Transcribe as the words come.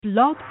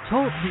Blog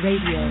Talk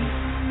Radio.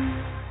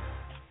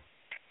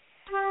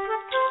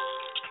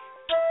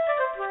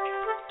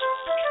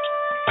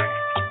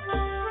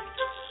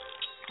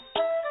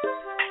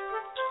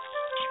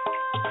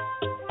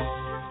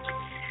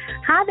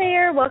 Hi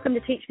there. Welcome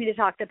to Teach Me to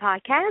Talk, the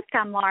podcast.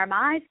 I'm Laura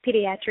Mize,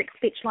 pediatric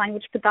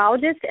speech-language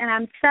pathologist, and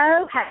I'm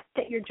so happy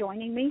that you're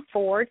joining me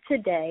for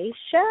today's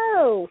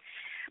show.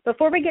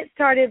 Before we get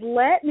started,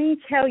 let me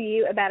tell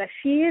you about a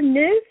few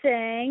new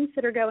things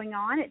that are going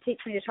on at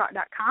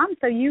teachmetotalk.com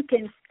so you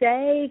can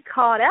stay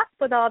caught up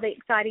with all the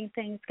exciting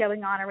things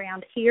going on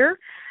around here.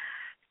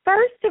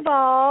 First of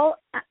all,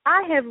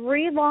 I have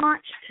relaunched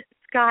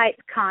Skype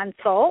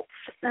consults,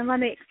 and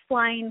let me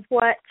explain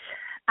what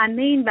I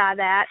mean by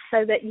that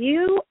so that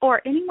you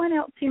or anyone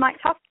else you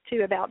might talk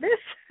to about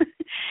this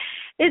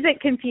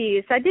isn't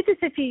confused. I did this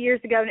a few years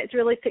ago, and it's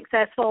really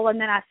successful, and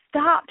then I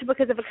stopped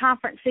because of a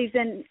conference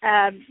season.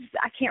 I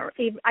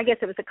guess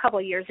it was a couple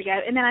of years ago,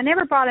 and then I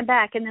never brought them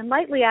back, and then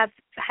lately I've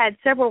had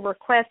several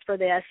requests for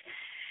this,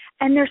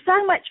 and they're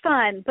so much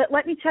fun. But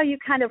let me tell you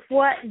kind of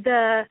what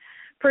the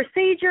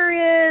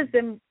procedure is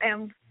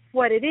and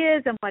what it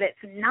is and what it's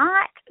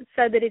not,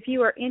 so that if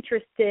you are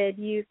interested,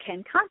 you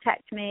can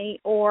contact me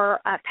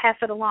or pass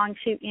it along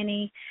to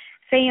any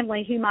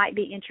family who might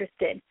be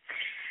interested.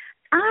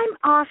 I'm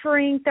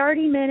offering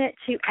 30-minute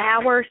to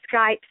hour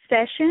Skype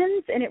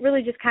sessions, and it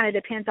really just kind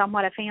of depends on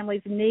what a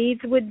family's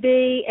needs would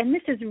be. And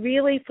this is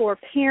really for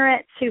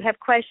parents who have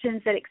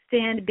questions that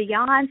extend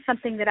beyond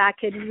something that I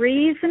could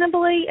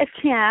reasonably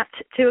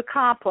attempt to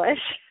accomplish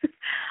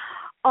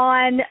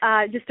on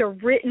just a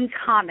written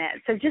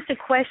comment. So just a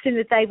question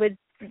that they would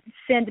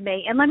send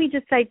me. And let me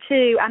just say,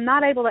 too, I'm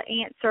not able to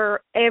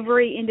answer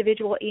every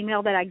individual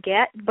email that I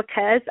get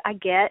because I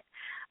get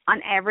on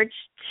average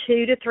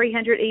 200 to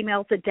 300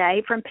 emails a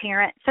day from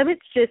parents. So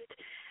it's just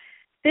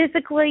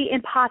physically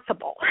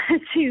impossible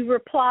to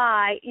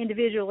reply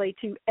individually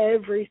to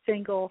every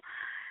single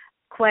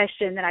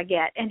question that I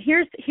get. And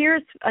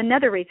here's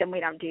another reason we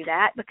don't do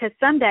that, because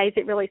some days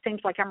it really seems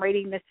like I'm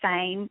reading the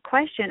same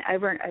question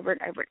over and over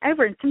and over and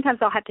over. And sometimes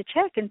I'll have to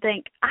check and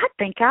think, I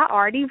think I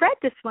already read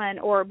this one.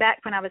 Or back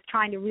when I was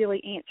trying to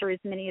really answer as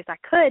many as I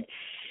could,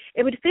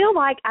 it would feel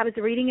like I was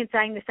reading and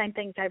saying the same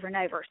things over and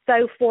over.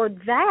 So for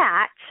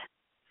that,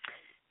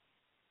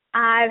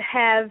 I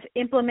have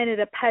implemented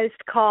a post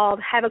called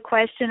Have a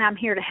Question, I'm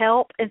Here to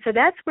Help. And so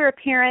that's where a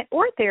parent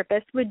or a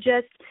therapist would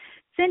just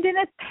send in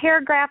a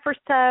paragraph or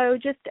so,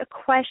 just a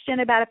question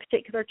about a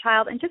particular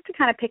child, and just to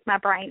kind of pick my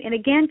brain. And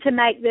again, to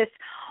make this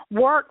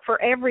work for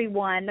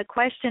everyone, the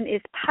question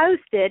is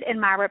posted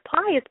and my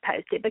reply is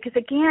posted, because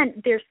again,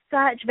 there's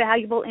such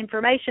valuable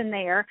information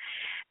there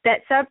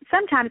that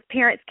sometimes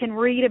parents can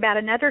read about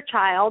another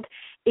child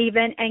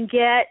even and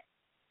get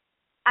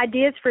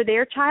ideas for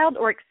their child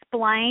or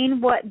explain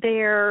what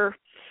they're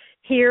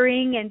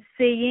hearing and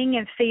seeing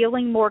and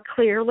feeling more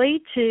clearly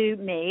to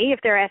me if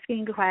they're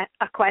asking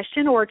a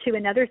question, or to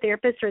another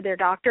therapist or their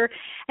doctor.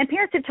 And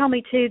parents have told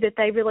me, too, that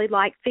they really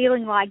like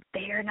feeling like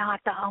they're not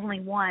the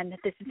only one that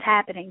this is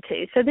happening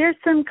to. So there's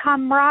some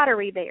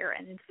camaraderie there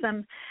and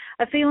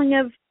a feeling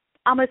of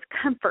almost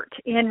comfort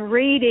in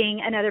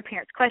reading another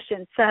parent's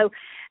question. So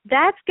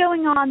that's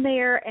going on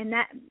there, and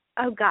that,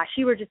 oh gosh,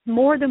 you are just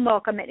more than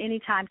welcome at any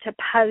time to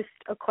post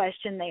a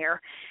question there,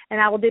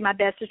 and I will do my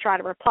best to try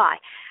to reply.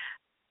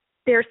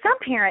 There are some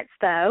parents,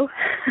 though,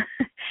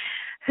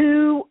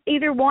 who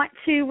either want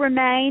to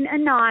remain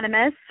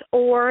anonymous,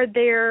 or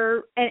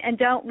and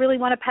don't really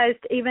want to post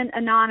even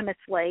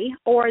anonymously,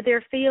 or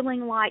they're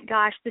feeling like,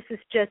 gosh, this is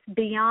just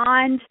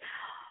beyond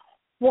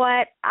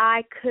what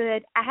I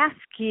could ask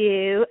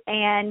you,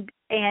 and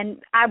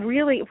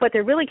what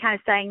they're really kind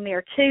of saying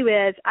there too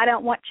is, I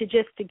don't want you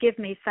just to give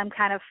me some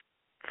kind of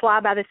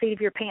fly by the seat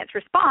of your pants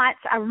response.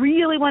 I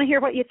really want to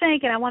hear what you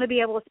think, and I want to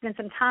be able to spend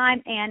some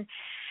time and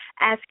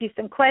ask you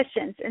some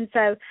questions. And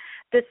so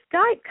the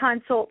Skype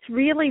consults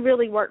really,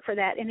 really work for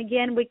that. And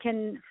again, we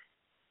can,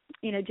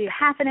 do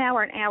half an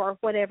hour,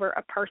 whatever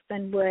a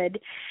person would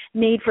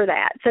need for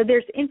that. So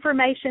there's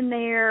information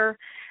there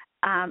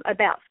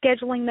about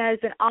scheduling those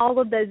and all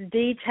of those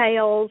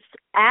details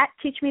at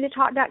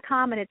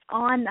teachmetotalk.com, and it's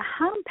on the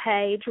home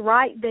page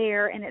right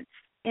there, and it's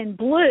in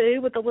blue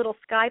with a little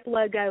Skype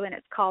logo, and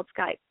it's called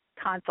Skype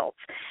Consults.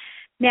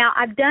 Now,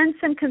 I've done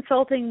some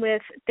consulting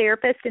with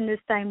therapists in the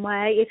same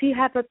way. If you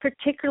have a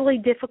particularly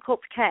difficult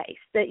case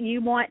that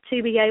you want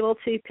to be able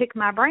to pick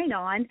my brain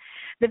on,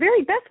 the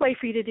very best way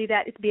for you to do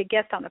that is to be a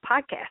guest on the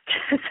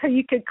podcast. So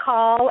you could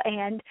call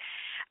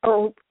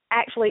or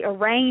actually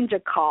arrange a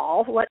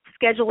call. Let's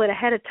schedule it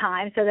ahead of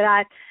time so that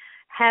I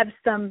have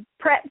some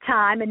prep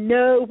time and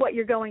know what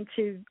you're going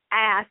to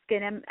ask,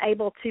 and am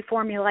able to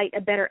formulate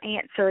a better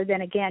answer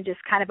than, again, just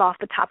kind of off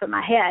the top of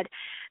my head.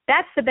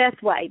 That's the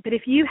best way. But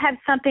if you have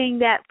something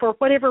that for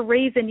whatever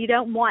reason you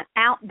don't want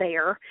out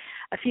there,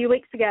 a few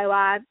weeks ago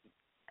I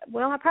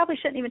probably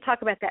shouldn't even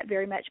talk about that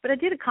very much, but I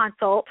did a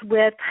consult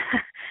with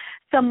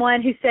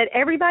someone who said,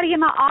 everybody in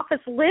my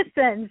office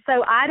listens,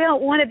 so I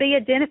don't want to be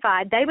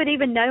identified. They would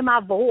even know my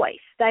voice.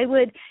 They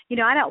would,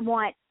 I don't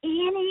want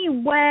any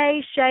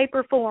way, shape,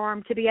 or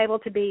form to be able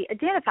to be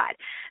identified.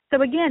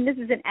 So, again, this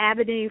is an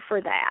avenue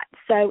for that.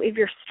 So if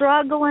you're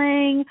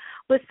struggling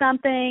with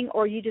something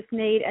or you just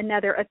need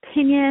another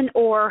opinion,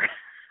 or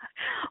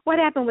what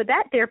happened with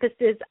that therapist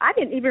is I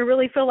didn't even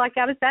really feel like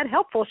I was that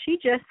helpful. She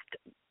just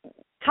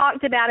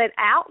talked about it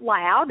out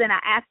loud, and I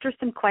asked her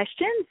some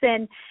questions,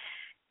 and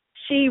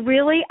she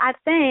really, I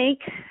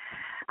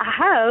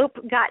hope,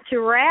 got to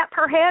wrap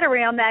her head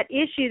around that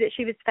issue that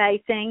she was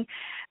facing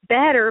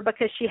better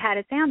because she had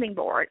a sounding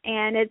board.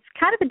 And it's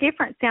kind of a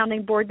different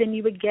sounding board than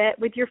you would get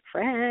with your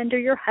friend or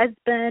your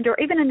husband or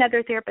even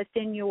another therapist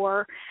in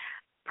your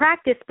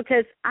practice,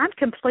 because I'm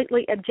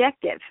completely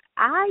objective.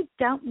 I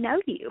don't know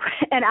you,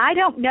 and I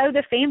don't know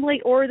the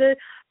family or the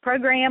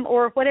program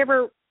or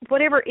whatever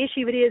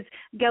issue it is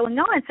going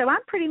on. So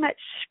I'm pretty much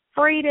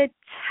free to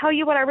tell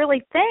you what I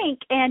really think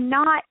and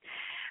not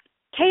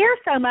care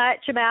so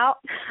much about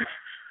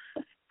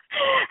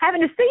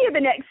having to see you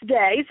the next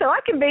day. So I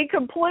can be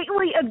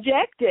completely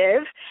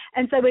objective.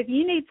 And so if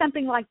you need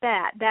something like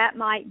that, that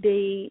might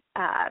be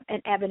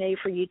an avenue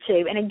for you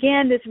too. And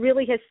again, this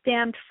really has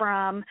stemmed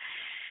from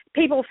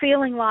people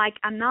feeling like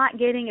I'm not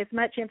getting as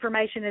much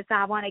information as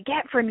I want to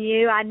get from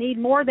you. I need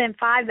more than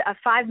a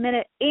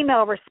 5-minute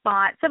email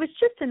response. So it's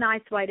just a nice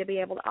way to be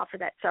able to offer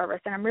that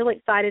service, and I'm really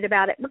excited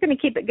about it. We're going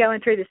to keep it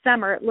going through the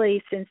summer at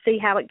least and see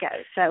how it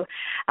goes. So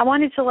I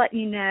wanted to let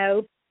you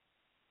know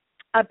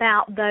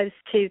about those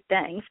two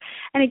things.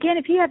 And again,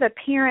 if you have a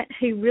parent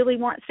who really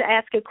wants to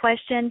ask a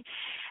question,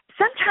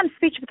 sometimes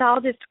speech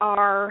pathologists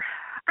are,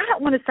 I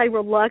don't want to say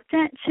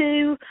reluctant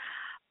to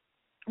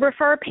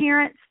refer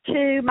parents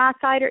to my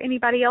site or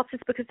anybody else's,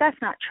 because that's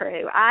not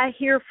true. I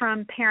hear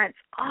from parents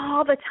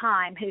all the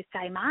time who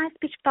say, my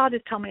speech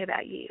pathologist told me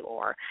about you,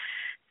 or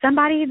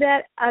somebody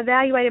that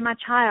evaluated my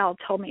child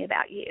told me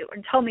about you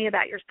and told me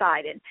about your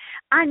site. And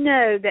I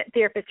know that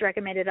therapists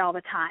recommend it all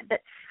the time, but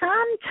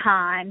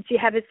sometimes you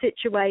have a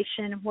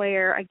situation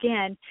where,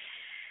 again,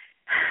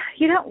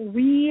 you don't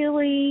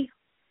really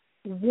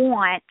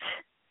want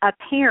a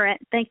parent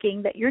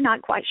thinking that you're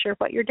not quite sure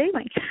what you're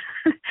doing.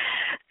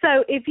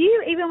 So if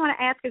you even want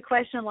to ask a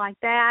question like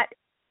that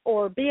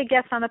or be a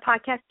guest on the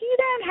podcast, you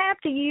don't have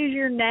to use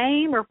your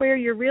name or where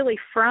you're really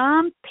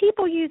from.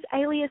 People use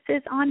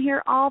aliases on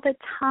here all the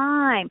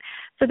time.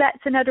 So that's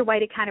another way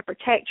to kind of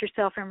protect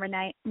yourself and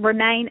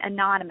remain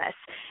anonymous,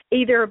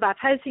 either by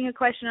posting a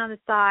question on the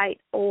site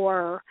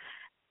or,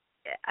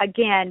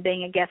 again,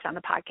 being a guest on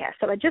the podcast.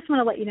 So I just want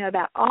to let you know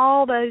about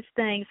all those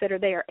things that are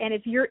there. And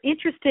if you're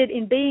interested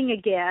in being a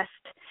guest,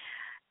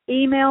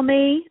 email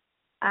me.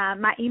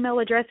 My email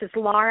address is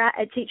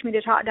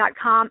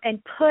laura@teachmetotalk.com,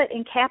 and put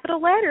in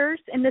capital letters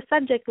in the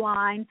subject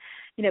line,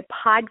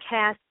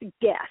 podcast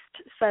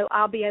guest. So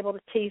I'll be able to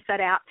tease that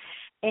out.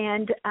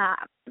 And I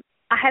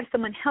have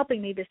someone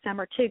helping me this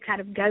summer, too, kind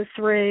of go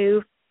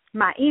through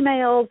my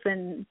emails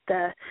and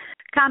the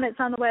comments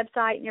on the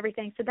website and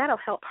everything. So that'll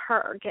help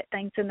her get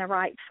things in the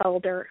right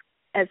folder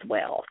as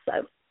well.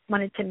 So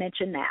wanted to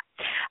mention that.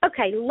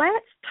 Okay,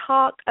 let's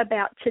talk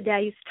about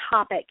today's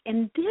topic.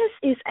 And this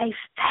is a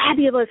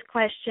fabulous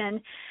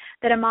question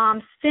that a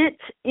mom sent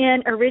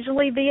in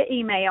originally via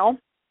email.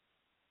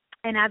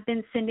 And I've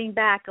been sending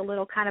back a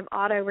little kind of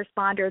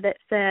autoresponder that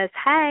says,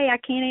 hey, I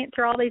can't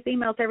answer all these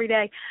emails every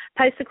day.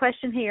 Post a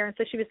question here. And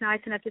so she was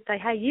nice enough to say,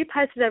 hey, you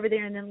post it over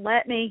there and then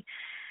let me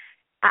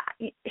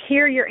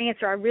hear your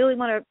answer. I really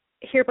want to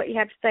hear what you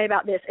have to say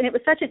about this. And it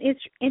was such an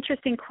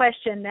interesting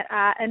question that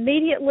I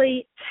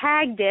immediately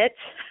tagged it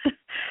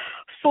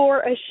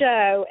for a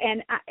show.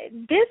 And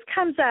this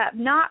comes up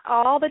not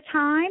all the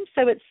time,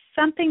 so it's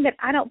something that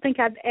I don't think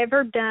I've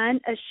ever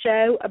done a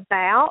show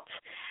about,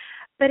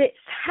 but it's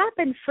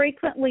happened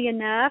frequently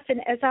enough.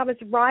 And as I was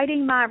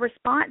writing my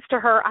response to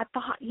her, I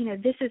thought,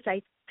 this is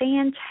a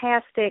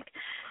fantastic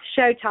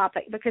show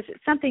topic because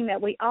it's something that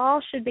we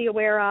all should be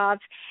aware of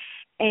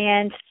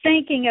and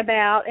thinking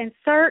about. And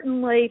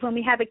certainly when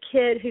we have a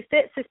kid who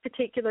fits this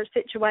particular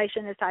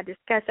situation, as I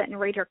discuss it and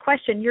read her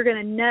question, you're going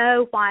to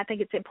know why I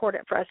think it's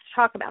important for us to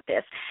talk about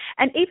this.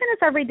 And even as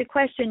I read the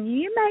question,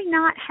 you may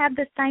not have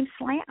the same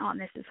slant on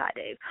this as I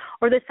do,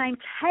 or the same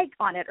take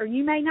on it, or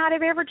you may not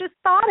have ever just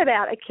thought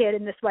about a kid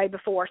in this way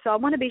before. So I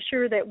want to be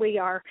sure that we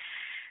are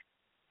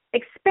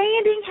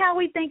expanding how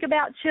we think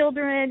about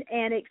children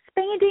and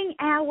expanding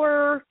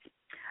our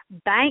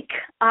bank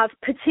of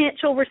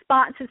potential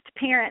responses to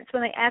parents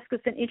when they ask us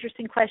an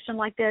interesting question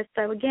like this.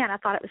 So again, I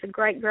thought it was a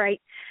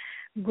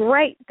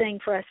great thing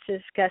for us to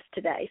discuss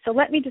today. So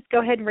let me just go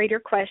ahead and read her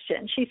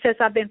question. She says,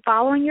 I've been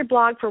following your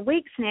blog for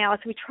weeks now as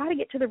we try to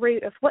get to the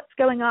root of what's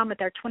going on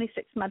with our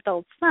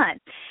 26-month-old son.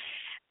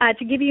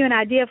 To give you an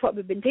idea of what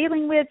we've been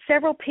dealing with,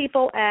 several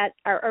people at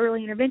our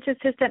early intervention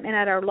system and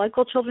at our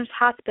local children's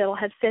hospital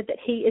have said that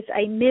he is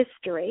a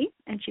mystery,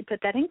 and she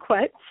put that in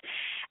quotes,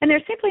 and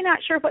they're simply not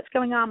sure what's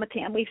going on with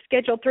him. We've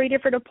scheduled 3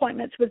 different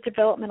appointments with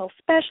developmental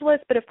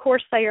specialists, but of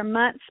course they are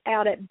months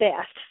out at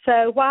best.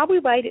 So while we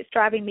wait, it's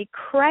driving me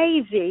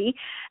crazy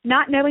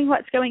not knowing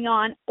what's going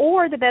on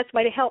or the best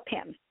way to help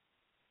him.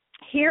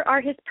 Here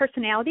are his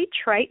personality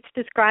traits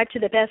described to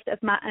the best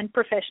of my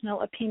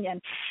unprofessional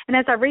opinion. And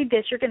as I read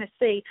this, you're going to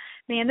see,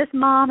 man, this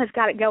mom has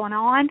got it going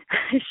on.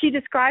 She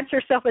describes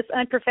herself as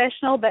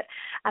unprofessional, but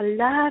I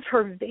love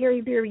her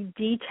very, very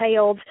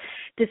detailed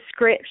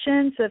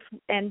descriptions of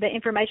and the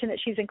information that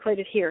she's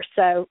included here.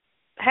 So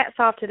hats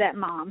off to that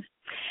mom.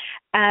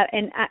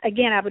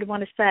 Again, I would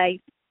want to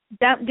say,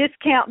 don't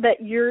discount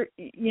that you're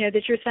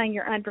saying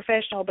you're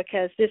unprofessional,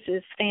 because this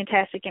is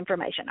fantastic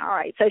information. All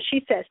right. So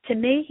she says, to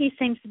me, he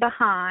seems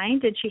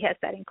behind, and she has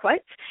that in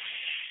quotes.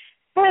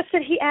 Plus,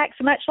 that he acts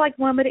much like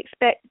one would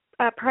expect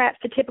perhaps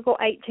the typical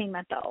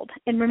 18-month-old.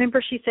 And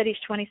remember, she said he's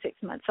 26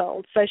 months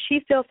old. So she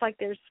feels like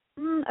there's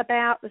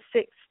about a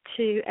 6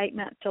 to 8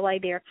 month delay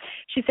there.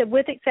 She said,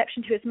 with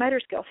exception to his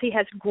motor skills, he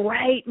has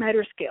great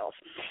motor skills.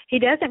 He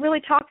doesn't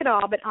really talk at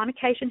all, but on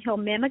occasion he'll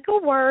mimic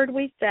a word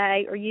we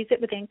say or use it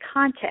within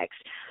context.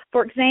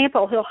 For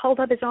example, he'll hold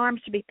up his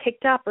arms to be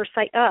picked up or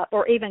say up,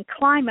 or even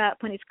climb up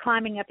when he's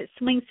climbing up his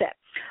swing set.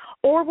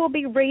 Or we'll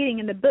be reading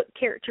and the book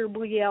character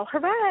will yell,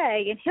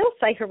 hooray, and he'll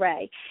say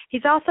hooray.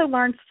 He's also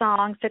learned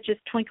songs such as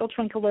Twinkle,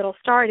 Twinkle, Little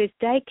Star at his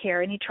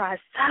daycare, and he tries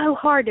so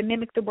hard to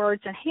mimic the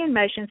words and hand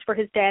motions for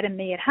his dad and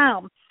me at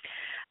home.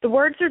 The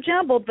words are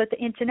jumbled, but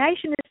the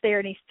intonation is there,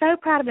 and he's so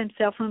proud of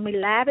himself when we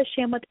lavish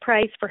him with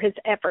praise for his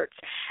efforts.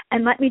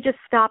 And let me just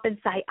stop and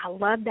say, I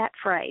love that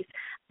phrase,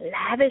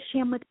 lavish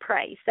him with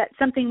praise. That's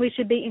something we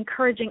should be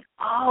encouraging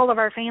all of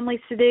our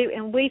families to do,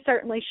 and we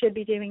certainly should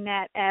be doing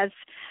that as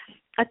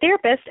a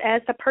therapist,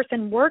 as a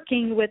person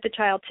working with the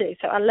child too.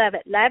 So I love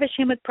it. Lavish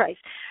him with praise.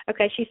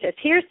 Okay, she says,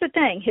 here's the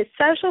thing. His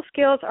social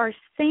skills are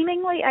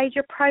seemingly age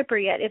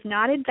appropriate, if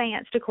not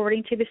advanced,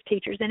 according to his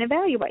teachers and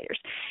evaluators.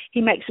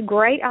 He makes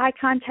great eye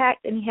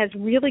contact, and he has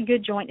really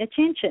good joint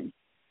attention.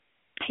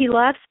 He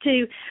loves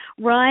to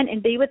run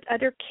and be with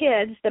other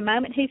kids the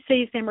moment he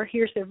sees them or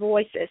hears their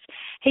voices.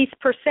 He's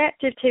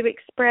perceptive to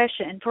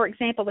expression. For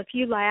example, if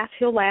you laugh,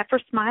 he'll laugh or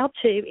smile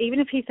too,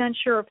 even if he's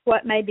unsure of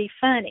what may be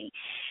funny.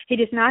 He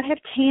does not have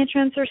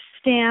tantrums or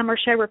stim or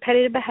show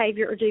repetitive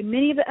behavior or do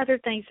many of the other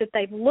things that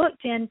they've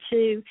looked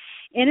into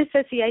in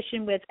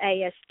association with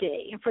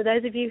ASD. And for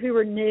those of you who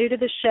are new to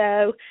the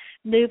show,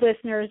 new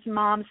listeners,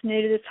 moms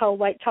new to this whole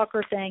Wait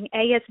Talker thing,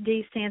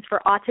 ASD stands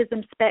for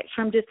Autism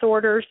Spectrum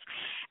Disorders,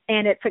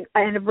 and it's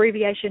an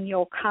abbreviation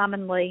you'll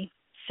commonly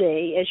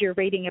see as you're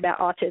reading about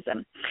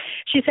autism.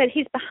 She said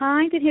he's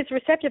behind in his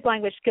receptive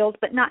language skills,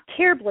 but not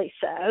terribly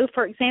so.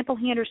 For example,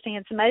 he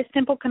understands most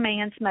simple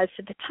commands most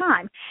of the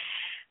time.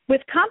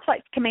 With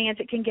complex commands,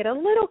 it can get a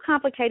little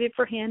complicated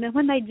for him, and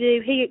when they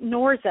do, he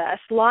ignores us,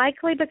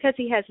 likely because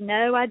he has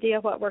no idea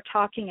what we're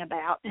talking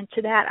about. And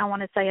to that, I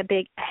want to say a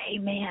big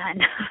amen.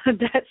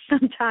 That's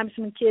sometimes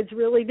when kids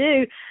really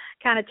do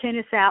kind of tune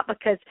us out,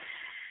 because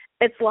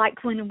it's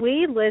like when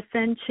we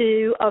listen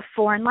to a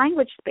foreign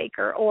language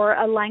speaker or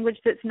a language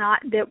that's not,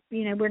 that,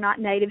 you know, we're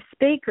not native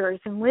speakers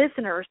and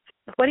listeners.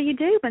 What do you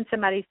do when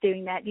somebody's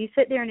doing that? Do you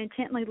sit there and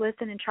intently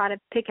listen and try to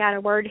pick out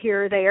a word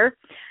here or there?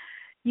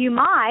 You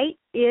might,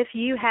 if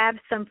you have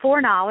some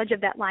foreknowledge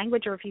of that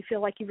language, or if you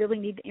feel like you really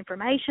need the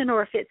information,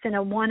 or if it's in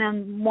a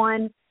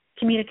one-on-one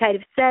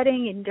communicative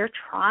setting and they're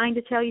trying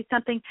to tell you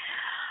something.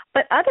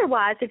 But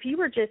otherwise, if you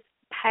were just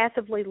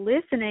passively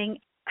listening,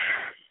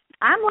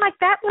 I'm like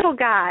that little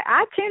guy.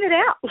 I tune it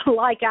out.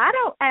 Like, I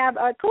don't have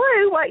a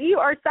clue what you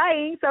are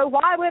saying, so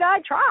why would I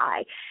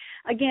try?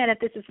 Again, if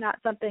this is not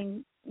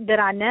something that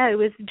I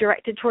know is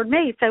directed toward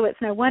me, so it's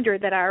no wonder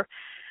that our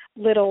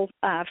little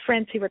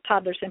friends who were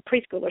toddlers and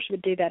preschoolers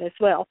would do that as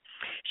well.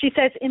 She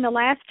says in the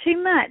last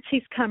 2 months,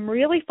 he's come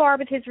really far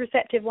with his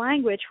receptive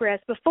language, whereas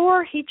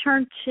before he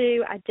turned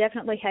to, I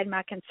definitely had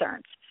my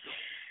concerns.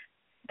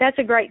 That's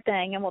a great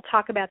thing, and we'll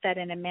talk about that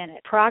in a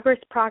minute. Progress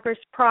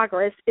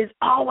is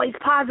always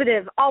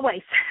positive,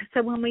 always.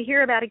 So when we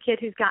hear about a kid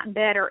who's gotten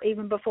better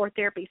even before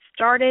therapy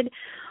started,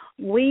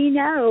 we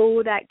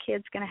know that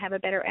kid's going to have a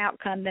better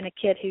outcome than a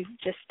kid who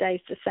just stays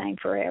the same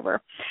forever.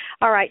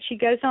 All right, she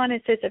goes on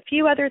and says a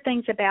few other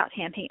things about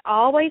him. He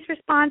always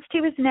responds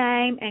to his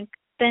name and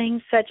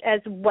things such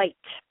as wait.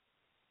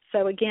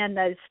 So again,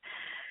 those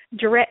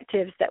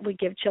directives that we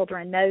give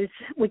children, those,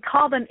 we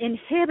call them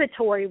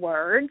inhibitory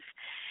words.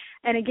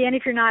 And again,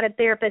 if you're not a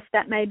therapist,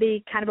 that may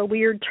be kind of a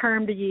weird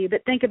term to you,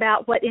 but think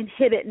about what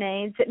inhibit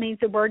means. It means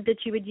a word that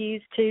you would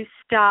use to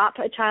stop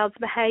a child's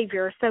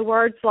behavior. So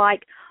words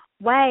like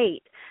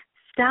wait,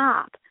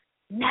 stop,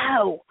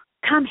 no,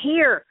 come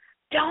here,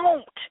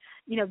 don't,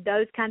 you know,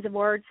 those kinds of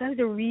words. Those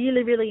are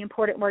really, really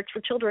important words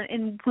for children.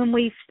 And when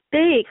we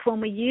speak,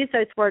 when we use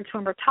those words,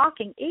 when we're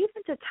talking,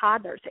 even to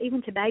toddlers,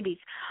 even to babies,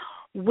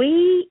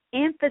 we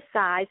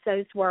emphasize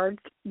those words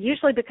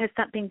usually because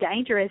something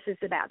dangerous is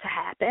about to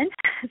happen.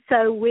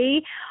 So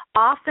we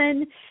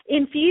often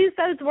infuse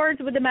those words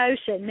with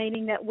emotion,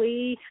 meaning that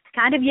we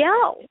kind of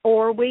yell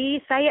or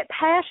we say it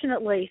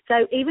passionately.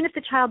 So even if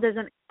the child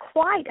doesn't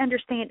quite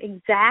understand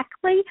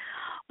exactly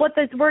what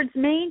those words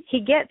mean, he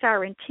gets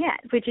our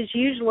intent, which is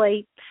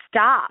usually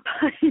stop,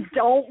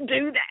 don't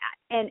do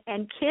that.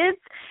 And kids,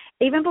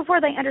 even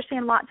before they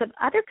understand lots of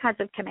other kinds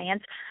of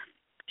commands,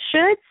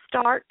 should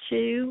start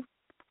to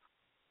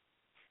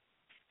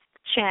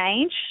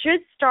change, should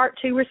start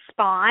to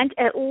respond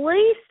at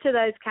least to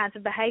those kinds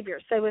of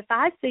behaviors. So if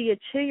I see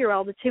a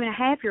 2-year-old, a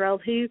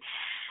 2.5-year-old who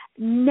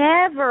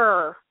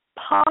never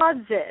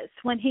pauses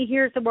when he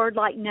hears a word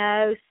like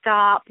no,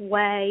 stop,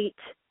 wait,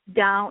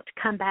 don't,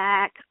 come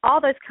back, all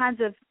those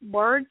kinds of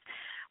words,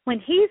 when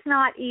he's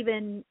not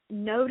even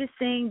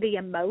noticing the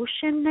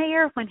emotion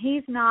there, when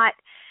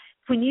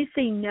you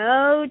see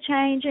no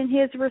change in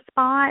his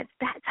response,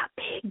 that's a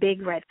big,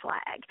 big red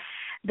flag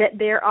that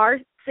there are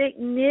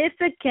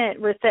significant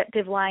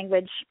receptive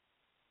language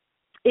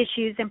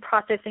issues and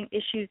processing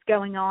issues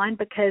going on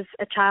because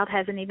a child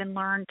hasn't even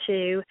learned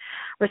to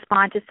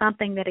respond to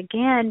something that,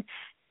 again,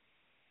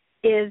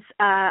 is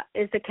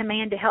a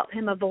command to help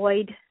him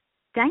avoid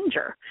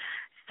danger.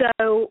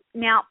 So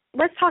now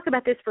let's talk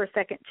about this for a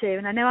second, too.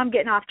 And I know I'm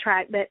getting off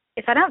track, but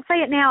if I don't say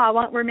it now, I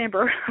won't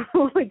remember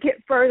when we get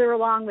further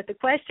along with the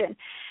question.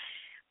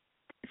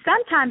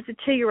 Sometimes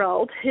a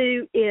 2-year-old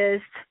who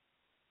is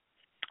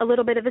a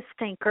little bit of a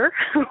stinker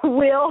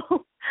will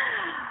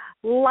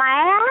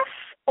laugh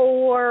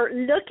or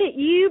look at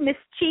you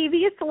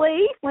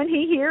mischievously when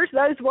he hears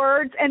those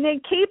words and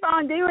then keep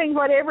on doing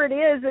whatever it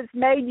is that's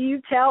made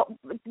you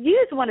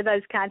use one of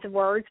those kinds of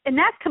words, and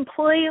that's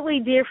completely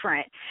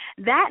different.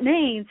 That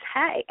means,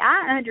 hey,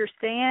 I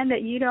understand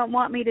that you don't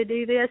want me to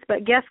do this,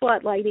 but guess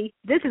what, lady?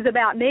 This is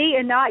about me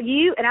and not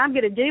you, and I'm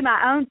going to do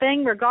my own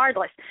thing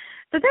regardless.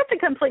 So that's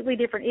a completely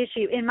different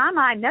issue. In my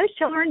mind, those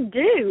children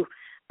do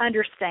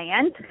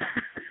understand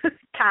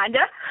kind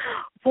of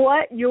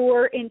what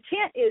your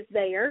intent is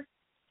there,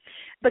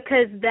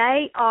 because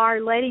they are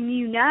letting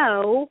you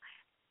know,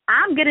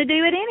 I'm going to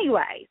do it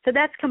anyway. So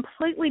that's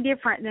completely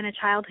different than a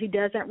child who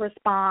doesn't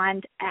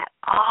respond at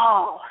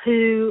all,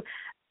 who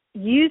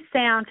you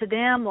sound to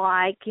them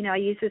like, I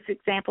use this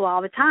example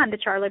all the time, the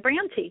Charlie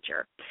Brown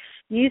teacher.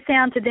 You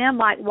sound to them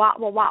like wah,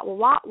 wah, wah, wah,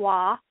 wah,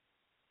 wah,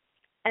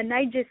 and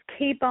they just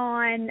keep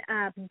on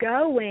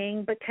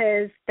going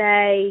because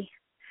they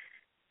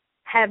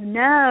have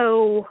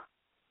no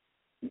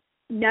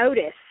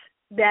notice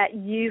that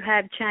you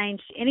have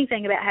changed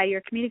anything about how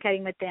you're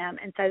communicating with them.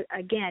 And so,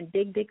 again,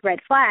 big, big red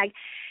flag.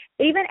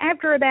 Even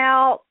after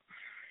about,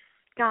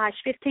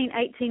 15,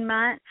 18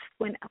 months,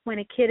 when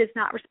a kid is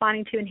not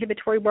responding to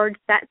inhibitory words,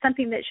 that's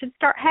something that should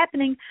start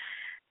happening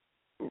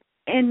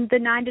in the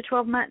 9 to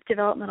 12 month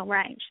developmental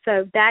range.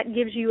 So that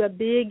gives you a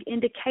big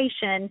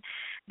indication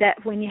that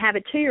when you have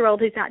a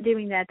 2-year-old who's not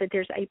doing that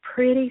there's a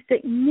pretty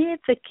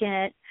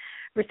significant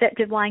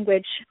receptive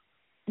language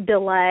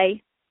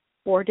delay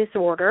or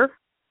disorder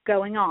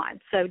going on.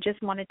 So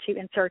just wanted to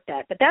insert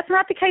that. But that's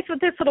not the case with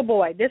this little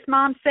boy. This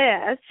mom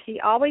says he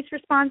always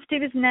responds to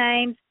his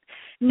name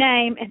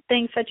and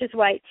things such as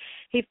wait.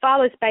 He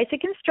follows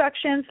basic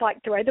instructions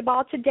like throw the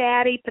ball to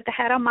daddy, put the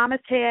hat on mama's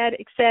head,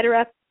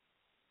 etc.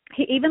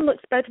 He even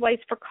looks both ways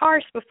for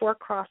cars before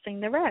crossing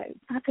the road.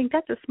 I think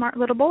that's a smart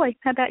little boy.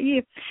 How about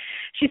you?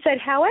 She said,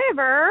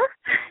 however,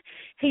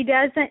 he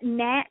doesn't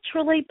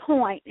naturally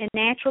point, and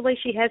naturally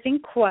she has in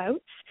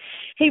quotes.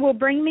 He will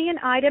bring me an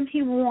item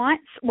he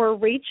wants or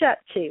reach up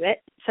to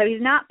it. So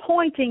he's not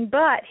pointing,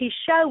 but he's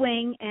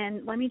showing,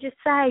 and let me just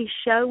say,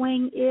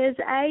 showing is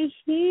a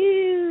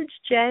huge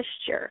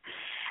gesture.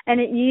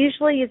 And it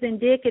usually is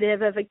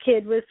indicative of a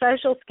kid with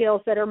social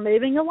skills that are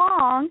moving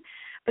along,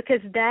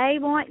 because they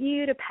want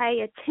you to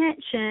pay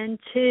attention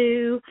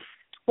to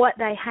what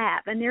they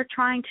have, and they're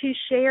trying to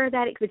share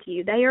that with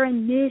you. They are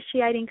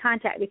initiating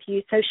contact with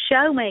you. So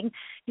showing,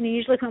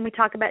 usually when we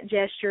talk about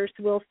gestures,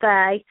 we'll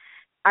say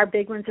our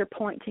big ones are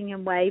pointing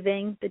and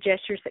waving, the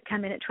gestures that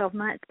come in at 12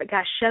 months. But,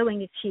 gosh,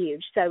 showing is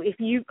huge. So if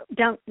you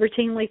don't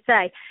routinely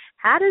say,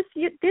 how does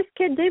this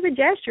kid do the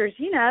gestures?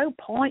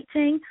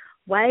 Pointing,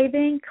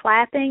 waving,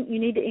 clapping, you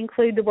need to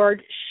include the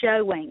word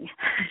showing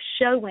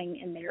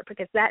in there,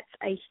 because that's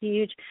a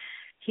huge,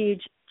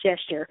 huge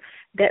gesture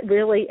that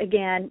really,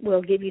 again,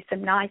 will give you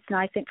some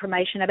nice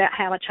information about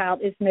how a child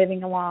is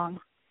moving along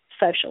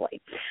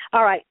socially.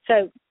 All right,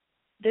 so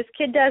this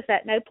kid does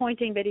that, no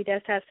pointing, but he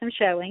does have some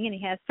showing and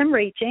he has some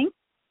reaching.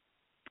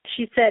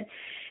 She said,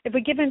 if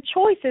we give him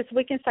choices,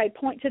 we can say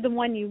point to the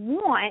one you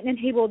want, and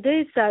he will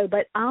do so,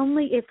 but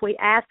only if we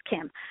ask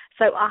him.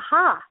 So,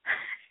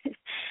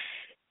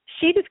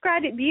 she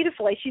described it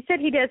beautifully. She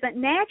said he doesn't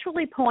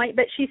naturally point,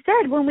 but she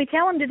said when we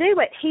tell him to do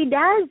it, he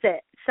does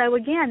it. so,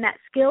 again, that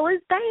skill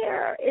is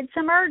there. It's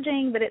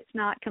emerging, but it's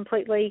not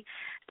completely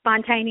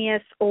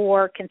spontaneous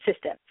or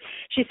consistent.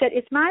 She said,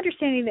 it's my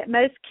understanding that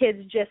most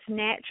kids just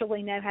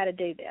naturally know how to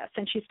do this.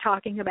 And she's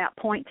talking about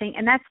pointing,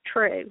 and that's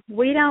true.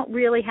 We don't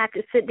really have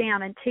to sit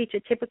down and teach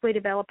a typically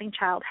developing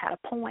child how to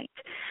point.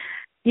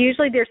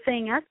 Usually they're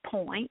seeing us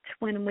point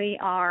when we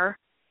are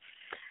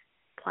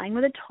playing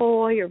with a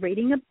toy or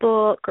reading a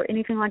book or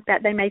anything like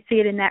that. They may see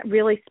it in that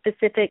really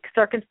specific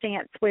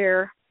circumstance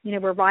where,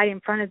 we're right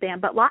in front of them.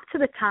 But lots of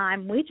the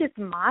time, we just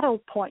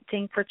model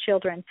pointing for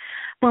children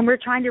when we're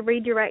trying to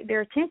redirect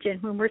their attention,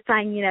 when we're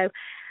saying,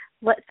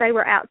 let's say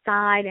we're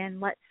outside and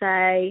let's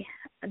say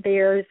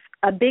there's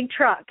a big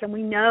truck, and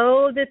we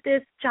know that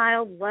this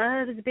child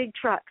loves big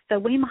trucks. So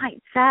we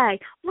might say,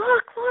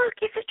 look,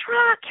 it's a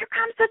truck. Here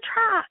comes the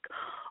truck.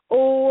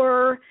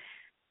 Or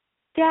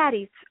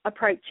Daddy's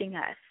approaching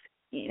us.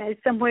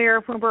 Somewhere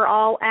when we're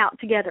all out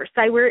together.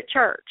 Say we're at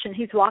church and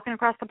he's walking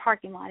across the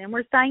parking lot and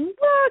we're saying,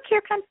 look,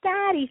 here comes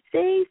Daddy.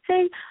 See.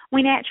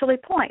 We naturally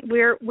point.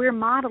 We're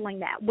modeling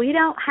that. We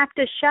don't have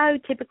to show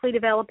typically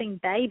developing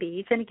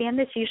babies. And again,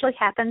 this usually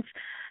happens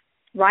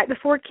right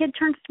before a kid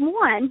turns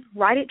 1,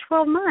 right at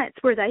 12 months,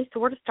 where they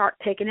sort of start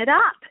picking it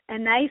up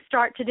and they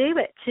start to do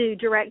it to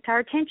direct our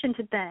attention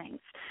to things,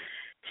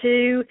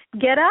 to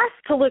get us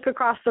to look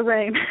across the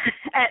room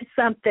at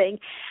something.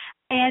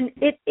 And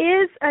it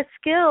is a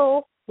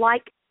skill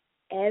like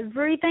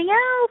everything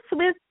else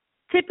with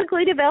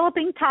typically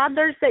developing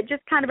toddlers that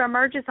just kind of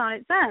emerges on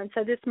its own.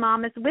 So this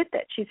mom is with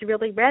it. She's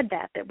really read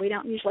that we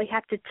don't usually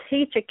have to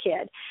teach a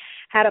kid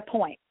how to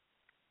point.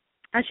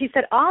 And she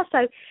said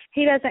also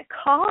he doesn't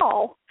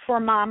call for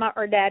mama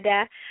or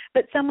dada,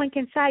 but someone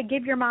can say,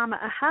 give your mama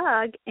a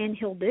hug, and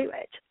he'll do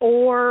it.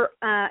 Or,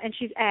 and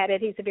she's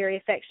added, he's a very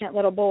affectionate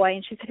little boy,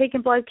 and she said he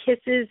can blow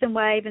kisses and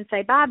wave and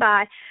say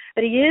bye-bye,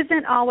 but he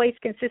isn't always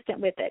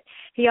consistent with it.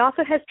 He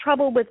also has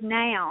trouble with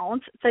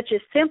nouns, such as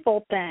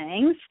simple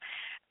things,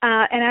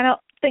 and I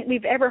don't think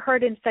we've ever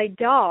heard him say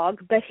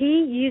dog, but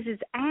he uses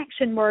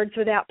action words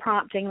without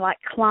prompting, like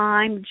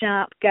climb,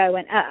 jump, go,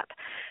 and up.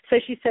 So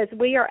she says,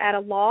 we are at a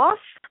loss.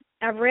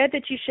 I've read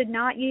that you should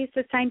not use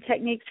the same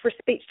techniques for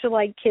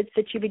speech-delayed kids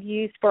that you would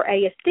use for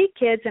ASD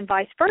kids and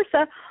vice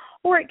versa,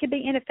 or it could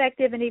be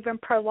ineffective and even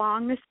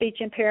prolong the speech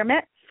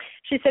impairment.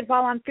 She said,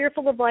 while I'm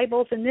fearful of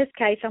labels in this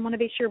case, I want to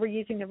be sure we're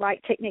using the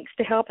right techniques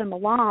to help him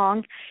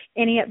along.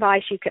 Any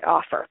advice you could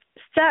offer?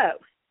 So,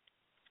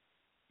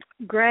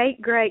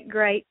 great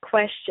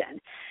question.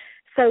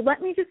 So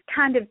let me just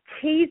kind of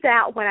tease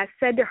out what I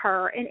said to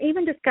her and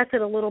even discuss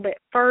it a little bit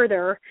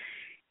further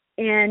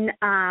in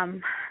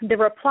the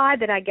reply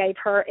that I gave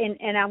her,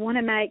 and I want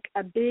to make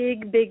a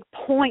big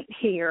point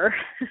here.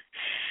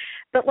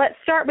 But let's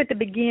start with the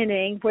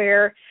beginning,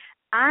 where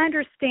I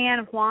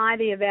understand why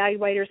the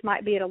evaluators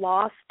might be at a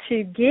loss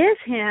to give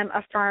him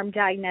a firm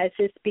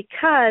diagnosis,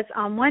 because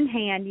on one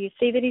hand, you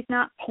see that he's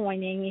not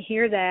pointing, you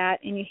hear that,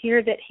 and you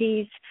hear that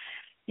he's,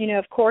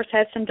 of course,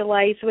 has some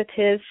delays with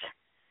his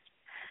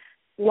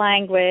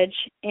language,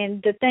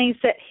 and the things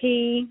that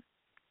he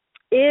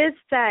is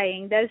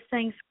saying, those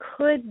things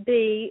could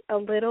be a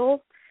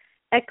little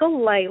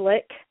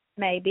echolalic,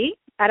 maybe.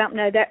 I don't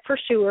know that for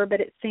sure, but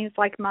it seems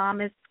like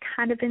Mom is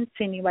kind of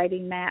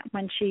insinuating that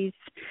when she's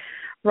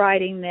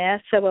writing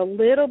this. So a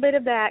little bit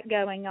of that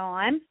going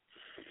on.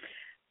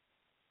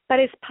 But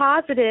his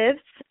positives,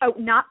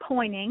 not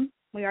pointing.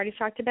 We already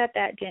talked about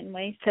that, didn't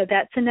we? So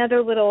that's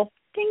another little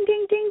ding,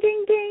 ding, ding,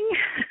 ding, ding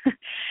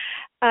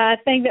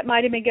thing that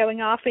might have been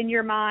going off in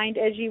your mind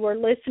as you were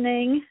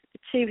listening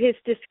to his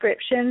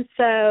description.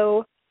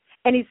 So,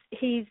 and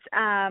he's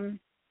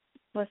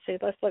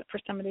let's look for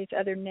some of these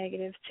other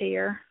negatives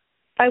here.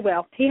 Oh,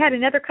 well, he had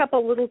another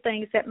couple little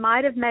things that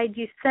might have made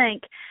you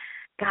think,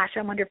 gosh,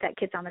 I wonder if that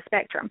kid's on the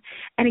spectrum.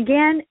 And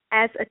again,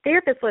 as a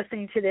therapist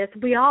listening to this,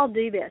 we all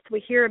do this. We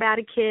hear about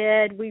a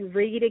kid, we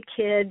read a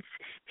kid's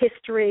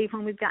history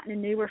when we've gotten a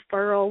new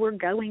referral, we're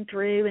going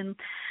through and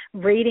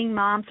reading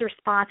Mom's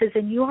responses,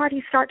 and you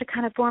already start to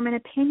kind of form an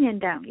opinion,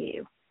 don't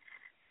you?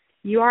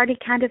 You already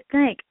kind of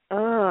think,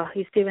 oh,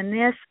 he's doing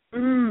this,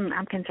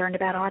 I'm concerned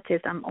about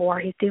autism, or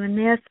he's doing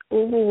this,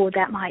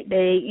 that might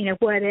be,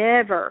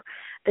 whatever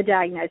the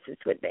diagnosis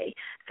would be.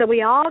 So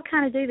we all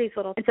kind of do these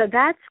little, and so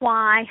that's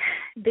why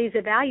these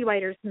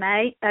evaluators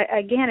may,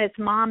 again, as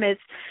Mom is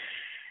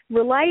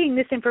relaying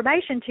this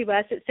information to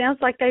us, it sounds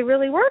like they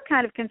really were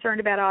kind of concerned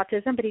about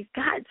autism, but he's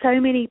got so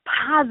many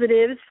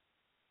positives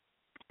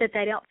that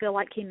they don't feel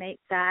like he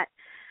meets that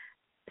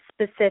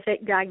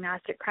specific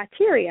diagnostic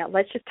criteria.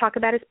 Let's just talk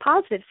about his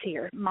positives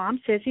here.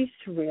 Mom says he's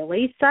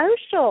really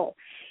social.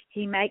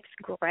 He makes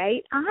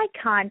great eye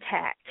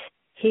contact.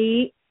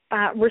 He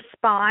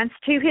responds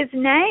to his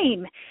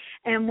name.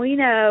 And we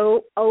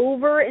know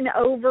over and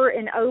over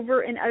and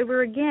over and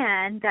over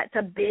again, that's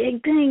a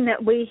big thing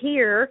that we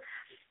hear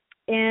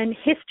in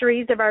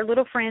histories of our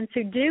little friends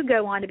who do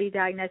go on to be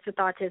diagnosed with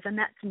autism.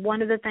 That's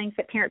one of the things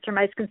that parents are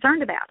most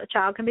concerned about. A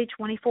child can be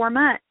 24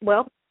 months,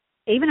 well,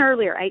 even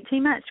earlier,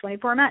 18 months,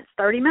 24 months,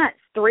 30 months,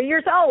 3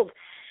 years old,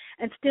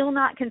 and still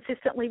not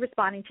consistently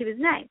responding to his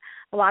name.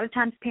 A lot of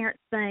times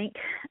parents think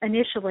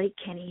initially,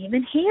 can he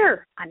even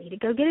hear? I need to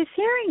go get his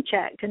hearing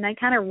checked. And they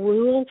kind of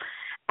rule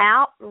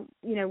out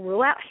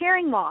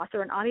hearing loss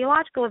or an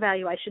audiological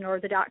evaluation, or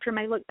the doctor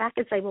may look back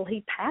and say, well,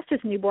 he passed his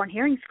newborn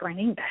hearing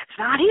screening. That's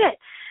not it.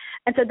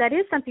 And so that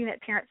is something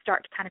that parents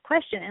start to kind of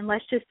question. And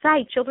let's just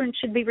say children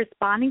should be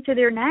responding to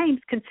their names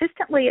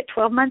consistently at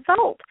 12 months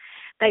old.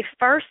 They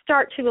first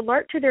start to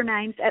alert to their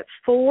names at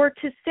 4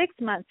 to 6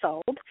 months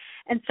old,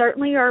 and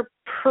certainly are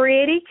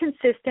pretty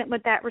consistent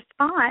with that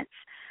response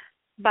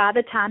by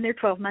the time they're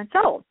 12 months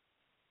old.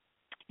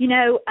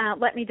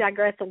 Let me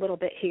digress a little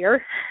bit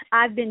here.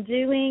 I've been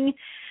doing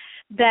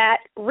that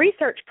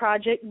research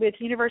project with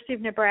University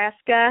of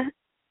Nebraska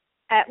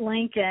at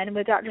Lincoln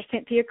with Dr.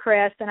 Cynthia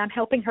Crest, and I'm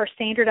helping her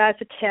standardize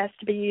a test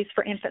to be used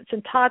for infants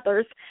and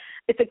toddlers.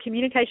 It's a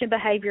communication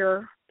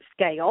behavior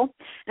scale,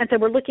 and so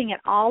we're looking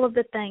at all of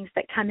the things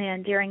that come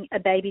in during a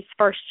baby's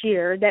first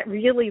year that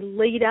really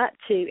lead up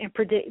to and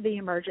predict the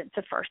emergence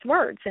of first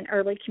words and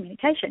early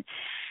communication.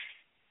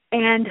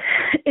 And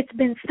it's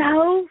been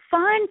so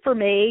fun for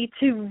me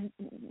to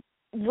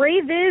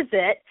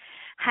revisit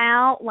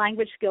how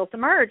language skills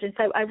emerge. And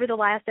so over the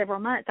last several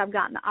months, I've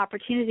gotten the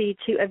opportunity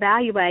to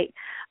evaluate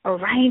a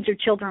range of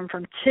children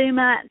from 2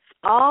 months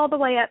all the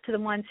way up to the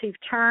ones who've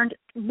turned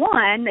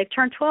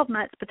 12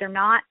 months, but they're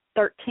not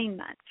 13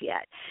 months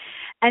yet.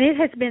 And it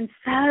has been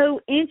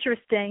so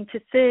interesting to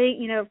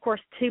see, of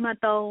course,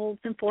 2-month-olds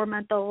and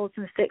 4-month-olds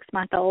and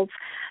 6-month-olds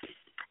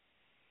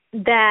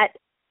that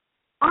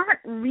aren't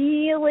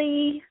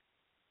really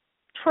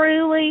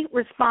truly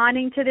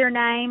responding to their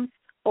names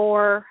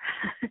or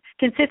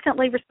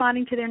consistently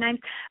responding to their names.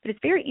 But it's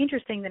very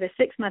interesting that a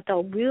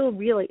 6-month-old will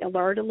really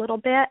alert a little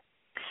bit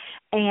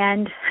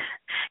and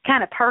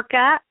kind of perk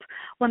up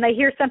when they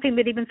hear something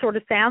that even sort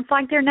of sounds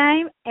like their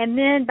name. And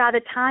then by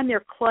the time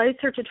they're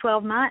closer to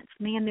 12 months,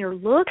 man, they're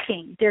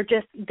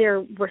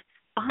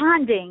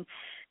responding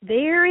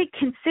very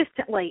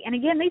consistently. And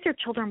again, these are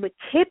children with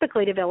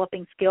typically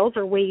developing skills,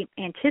 or we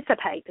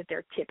anticipate that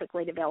they're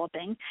typically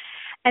developing.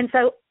 And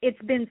so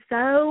it's been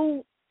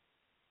so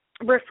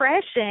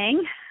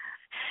refreshing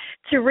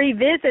to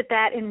revisit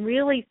that and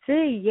really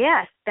see,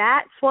 yes,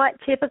 that's what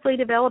typically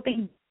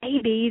developing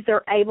babies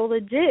are able to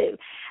do.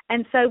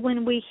 And so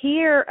when we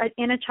hear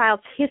in a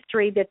child's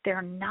history that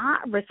they're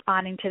not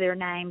responding to their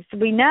names,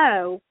 we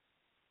know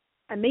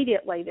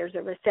immediately there's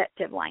a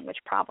receptive language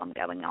problem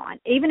going on.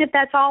 Even if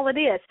that's all it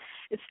is,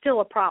 it's still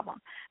a problem,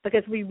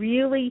 because we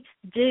really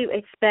do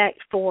expect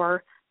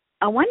for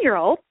a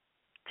 1-year-old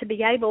to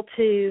be able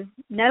to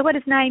know what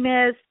his name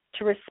is,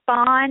 to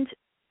respond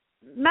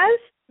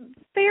most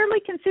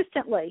fairly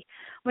consistently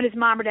when his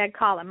mom or dad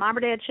call him. Mom or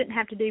dad shouldn't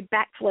have to do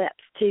backflips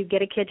to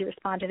get a kid to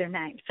respond to their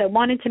name. So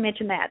wanted to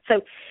mention that. So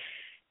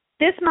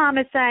this mom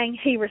is saying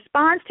he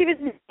responds to his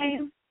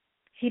name.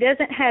 He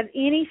doesn't have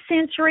any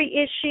sensory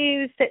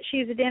issues that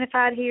she's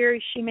identified here.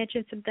 She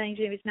mentioned some things.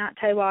 He's not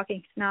toe walking.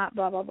 He's not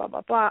blah, blah, blah,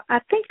 blah, blah. I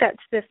think that's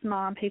this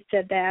mom who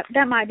said that.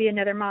 That might be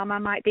another mom. I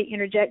might be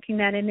interjecting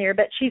that in there.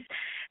 But she's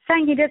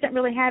saying he doesn't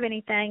really have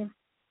anything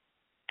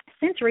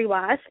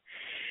sensory-wise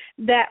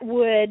that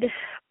would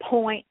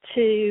point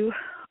to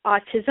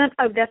autism.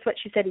 Oh, that's what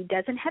she said. He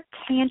doesn't have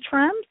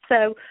tantrums.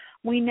 So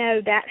we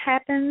know that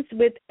happens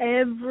with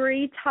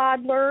every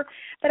toddler.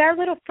 But our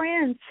little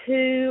friends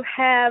who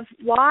have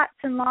lots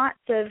and lots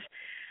of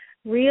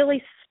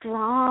really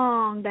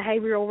strong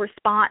behavioral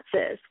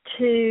responses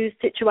to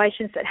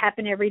situations that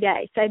happen every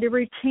day. Say the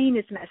routine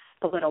is messed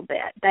up a little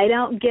bit. They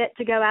don't get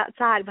to go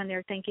outside when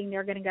they're thinking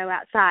they're going to go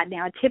outside.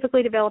 Now, a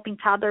typically developing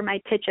toddler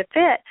may pitch a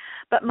fit,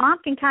 but mom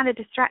can kind of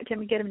distract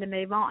him and get him to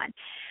move on.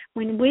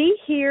 When we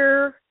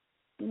hear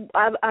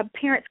a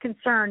parent's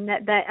concern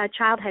that a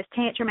child has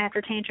tantrum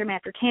after tantrum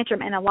after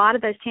tantrum, and a lot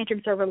of those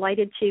tantrums are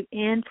related to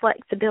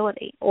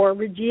inflexibility or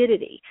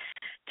rigidity,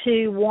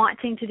 to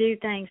wanting to do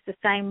things the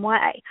same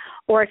way.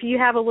 Or if you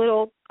have a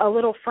little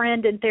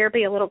friend in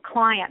therapy, a little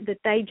client, that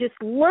they just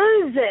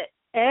lose it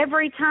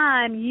every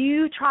time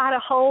you try to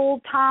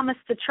hold Thomas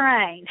the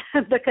train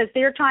because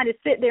they're trying to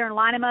sit there and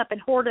line him up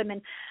and hoard him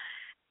and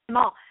them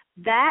all.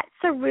 That's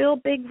a real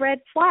big red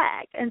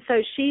flag. And so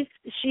she's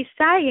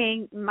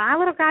saying, my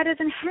little guy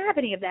doesn't have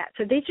any of that.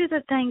 So these are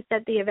the things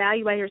that the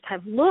evaluators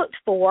have looked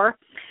for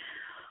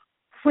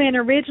when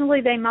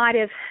originally they might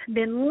have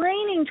been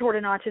leaning toward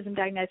an autism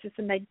diagnosis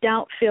and they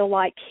don't feel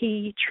like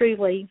he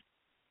truly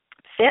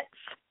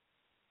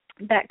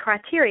fits that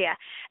criteria.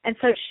 And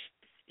so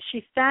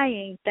she's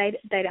saying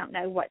they don't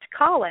know what to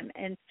call him.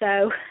 And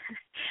so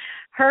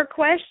her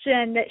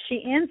question that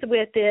she ends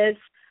with is,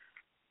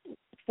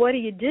 what do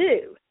you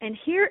do? And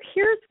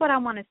here's what I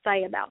want to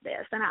say about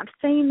this. And I've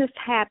seen this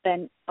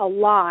happen a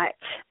lot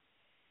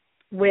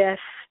with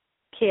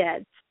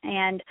kids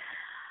and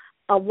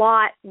a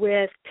lot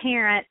with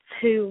parents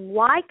who,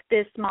 like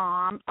this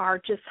mom, are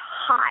just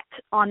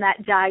hot on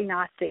that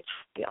diagnostic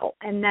skill.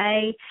 And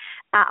I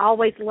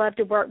always love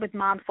to work with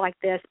moms like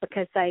this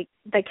because they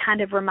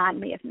kind of remind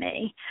me of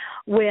me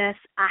with,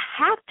 I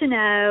have to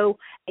know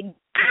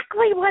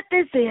exactly what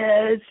this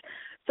is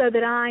so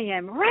that I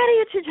am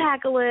ready to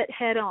tackle it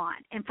head on.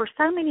 And for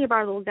so many of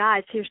our little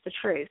guys, here's the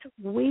truth.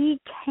 We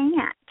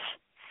can't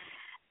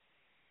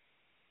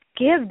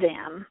give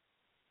them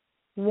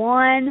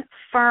one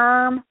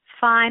firm,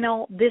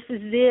 final, this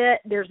is it,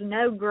 there's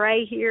no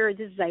gray here,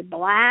 this is a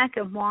black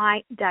and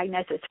white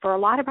diagnosis. For a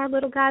lot of our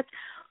little guys,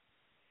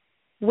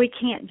 we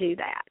can't do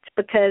that,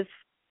 because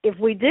if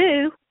we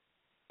do,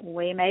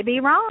 we may be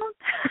wrong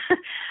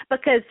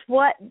because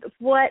what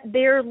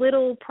their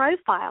little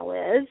profile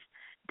is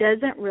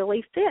doesn't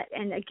really fit.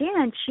 And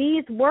again,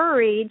 she's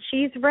worried,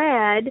 she's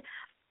read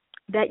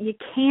that you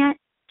can't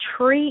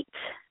treat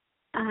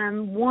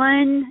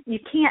you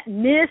can't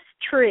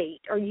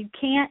mistreat, or you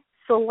can't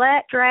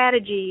select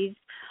strategies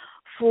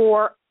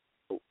for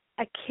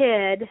a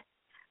kid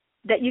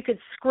that you could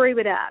screw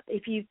it up.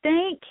 If you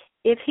think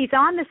if he's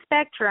on the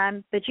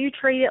spectrum but you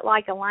treat it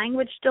like a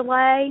language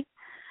delay,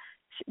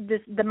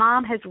 the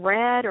mom has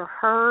read or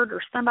heard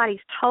or somebody's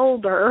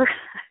told her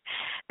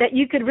that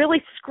you could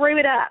really screw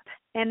it up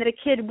and that a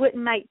kid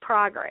wouldn't make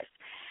progress.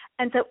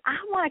 And so I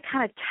want to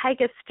kind of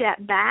take a step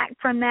back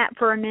from that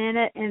for a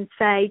minute and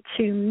say,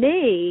 to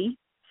me,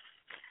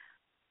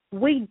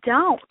 we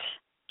don't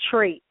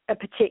treat a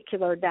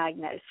particular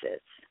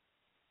diagnosis.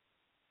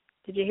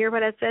 Did you hear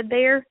what I said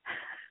there?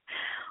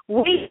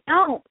 We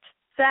don't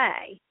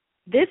say,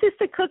 this is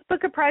the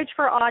cookbook approach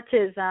for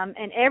autism,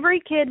 and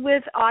every kid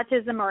with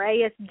autism or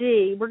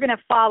ASD, we're going to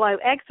follow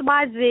X,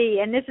 Y, Z,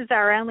 and this is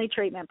our only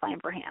treatment plan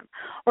for him.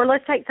 Or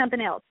let's take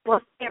something else.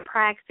 Let's say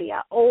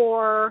apraxia,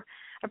 or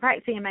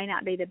apraxia may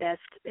not be the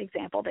best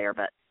example there,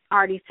 but I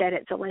already said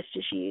it, so let's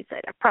just use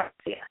it,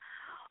 apraxia.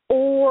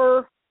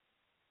 Or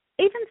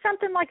even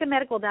something like a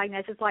medical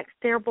diagnosis like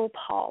cerebral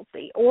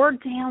palsy or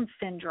Down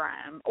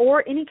syndrome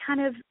or any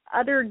kind of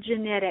other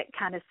genetic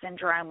kind of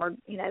syndrome or,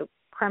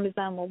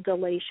 chromosomal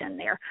deletion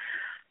there.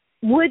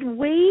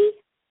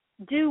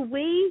 Do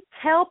we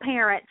tell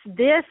parents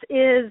this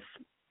is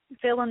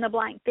fill in the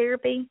blank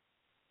therapy?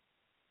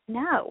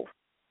 No.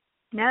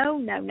 No.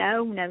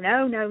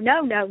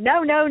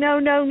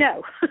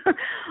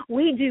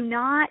 We do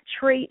not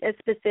treat a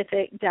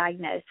specific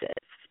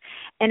diagnosis.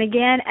 And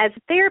again, as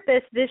a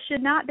therapist, this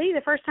should not be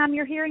the first time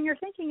you're hearing or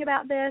thinking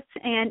about this.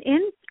 And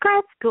in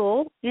grad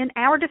school, in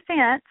our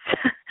defense,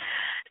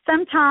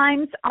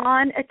 sometimes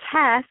on a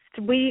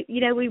test, we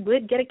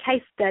would get a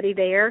case study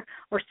there,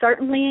 or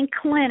certainly in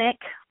clinic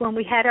when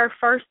we had our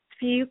first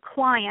few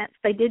clients,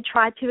 they did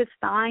try to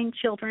assign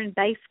children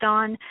based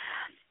on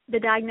the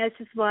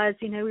diagnosis was,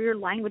 your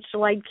language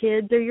delayed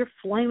kids or your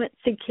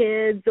fluency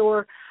kids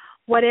or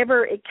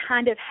whatever it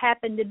kind of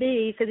happened to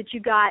be, so that you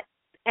got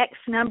X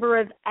number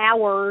of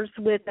hours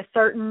with a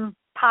certain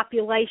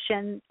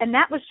population, and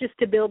that was just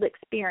to build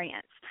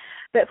experience.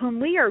 But when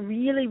we are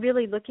really,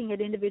 really looking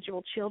at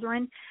individual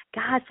children,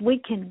 guys, we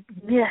can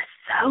miss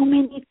so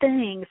many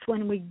things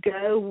when we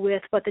go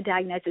with what the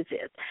diagnosis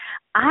is.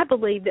 I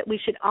believe that we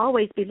should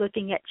always be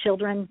looking at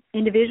children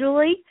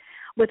individually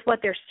with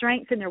what their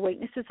strengths and their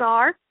weaknesses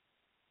are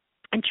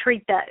and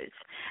treat those.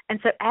 And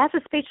so as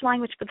a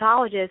speech-language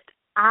pathologist,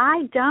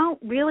 I don't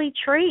really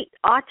treat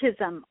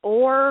autism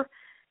or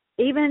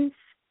even,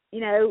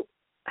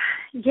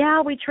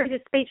 we treat a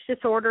speech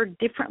disorder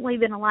differently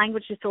than a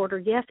language disorder.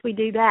 Yes, we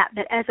do that.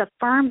 But as a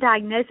firm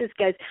diagnosis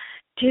goes,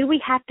 do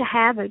we have to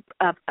have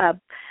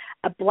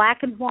a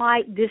black and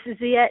white, this is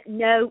it,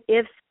 no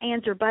ifs,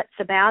 ands, or buts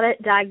about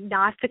it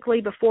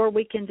diagnostically before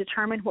we can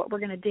determine what we're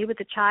going to do with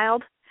the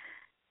child?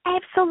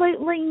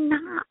 Absolutely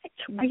not.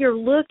 We are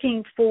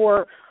looking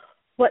for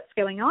what's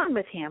going on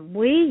with him.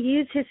 We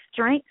use his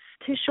strengths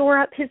to shore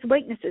up his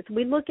weaknesses.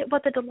 We look at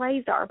what the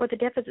delays are, what the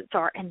deficits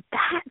are, and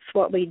that's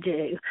what we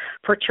do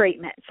for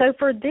treatment. So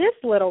for this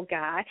little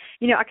guy,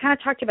 I kind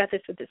of talked about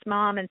this with his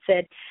mom and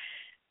said,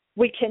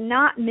 we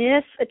cannot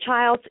miss a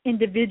child's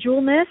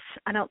individualness.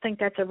 I don't think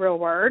that's a real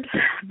word,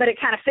 but it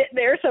kind of fit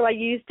there, so I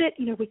used it.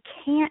 We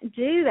can't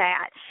do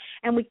that,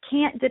 and we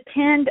can't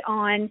depend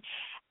on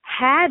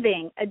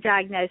having a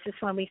diagnosis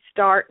when we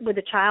start with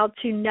a child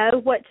to know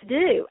what to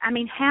do. I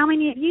mean, how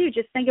many of you,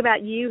 just think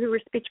about you who are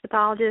speech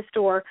pathologists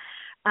or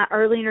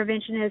early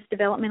interventionist,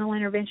 developmental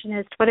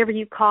interventionist, whatever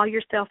you call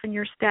yourself in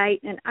your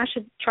state, and I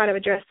should try to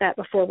address that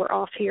before we're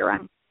off here.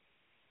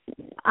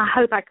 I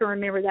hope I can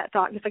remember that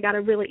thought because I got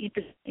a really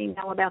interesting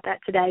email about that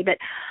today. But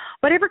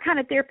whatever kind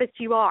of therapist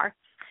you are,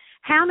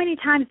 how many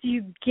times do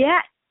you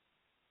get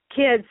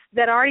kids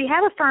that already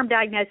have a firm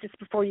diagnosis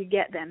before you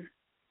get them?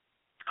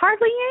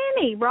 Hardly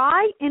any,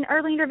 right? In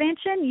early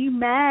intervention, you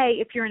may,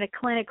 if you're in a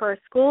clinic or a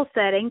school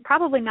setting,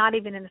 probably not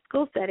even in a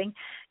school setting,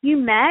 you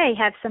may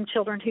have some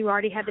children who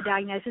already have the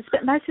diagnosis,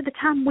 but most of the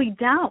time we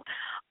don't.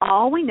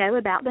 All we know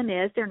about them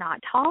is they're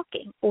not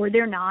talking, or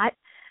they're not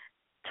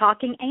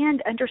talking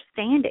and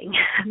understanding.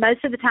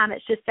 Most of the time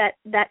it's just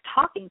that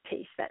talking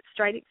piece, that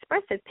straight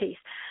expressive piece.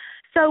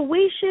 So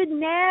we should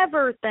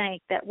never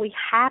think that we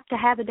have to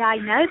have a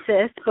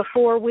diagnosis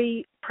before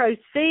we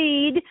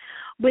proceed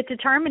with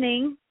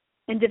determining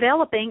and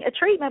developing a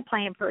treatment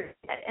plan for it.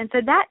 And so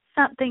that's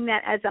something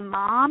that as a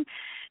mom,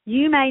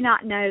 You may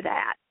not know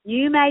that.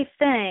 You may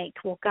think,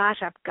 well, gosh,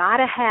 I've got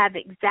to have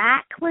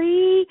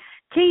exactly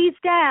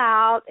teased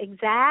out,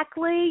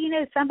 exactly,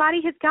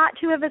 somebody has got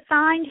to have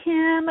assigned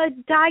him a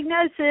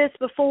diagnosis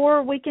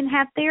before we can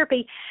have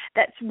therapy.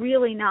 That's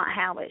really not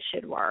how it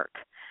should work.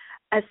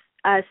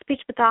 A speech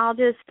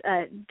pathologist,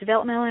 a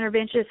developmental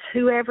interventionist,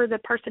 whoever the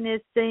person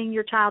is seeing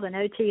your child, an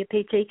OT, a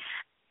PT,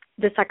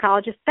 the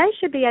psychologist, they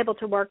should be able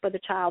to work with a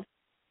child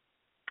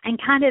and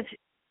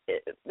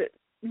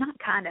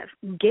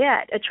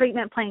get a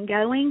treatment plan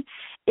going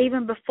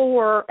even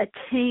before a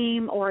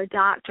team or a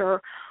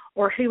doctor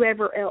or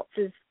whoever else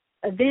is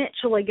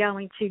eventually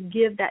going to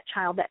give that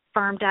child that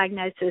firm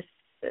diagnosis.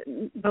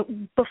 But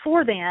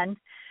before then,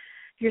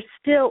 you're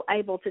still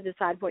able to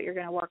decide what you're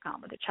going to work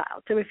on with a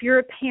child. So if you're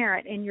a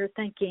parent and you're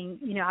thinking,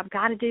 I've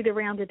got to do the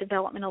round of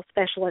developmental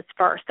specialists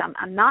first.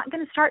 I'm not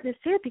going to start this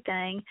therapy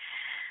thing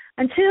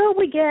until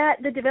we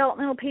get the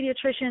developmental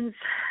pediatricians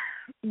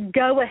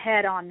go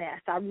ahead on this.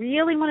 I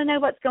really want to know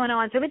what's going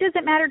on. So it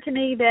doesn't matter to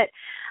me that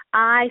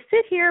I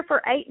sit here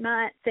for 8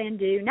 months and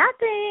do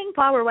nothing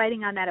while we're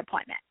waiting on that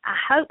appointment. I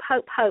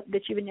hope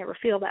that you would never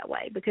feel that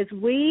way, because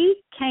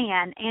we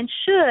can and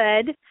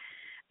should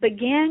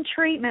begin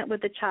treatment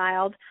with the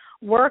child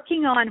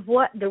working on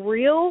what the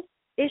real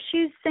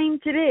issues seem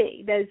to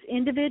be, those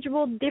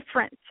individual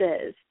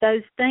differences,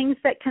 those things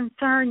that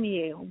concern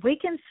you. We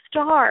can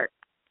start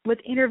with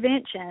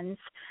interventions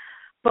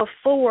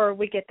before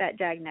we get that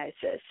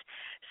diagnosis.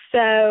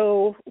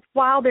 So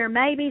while there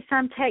may be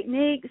some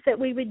techniques that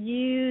we would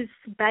use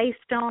based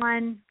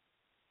on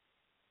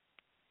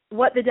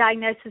what the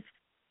diagnosis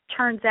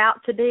turns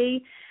out to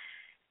be,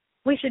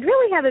 we should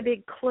really have a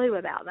big clue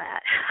about that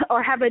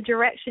or have a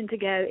direction to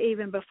go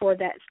even before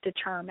that's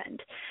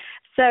determined.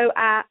 So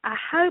I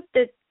hope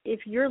that if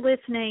you're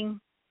listening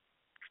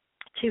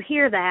to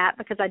hear that,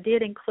 because I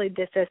did include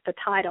this as the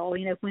title,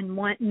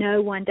 when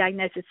no one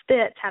diagnosis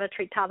fits, how to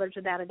treat toddlers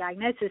without a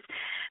diagnosis,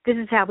 this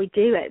is how we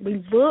do it.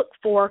 We look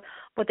for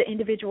what the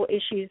individual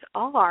issues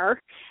are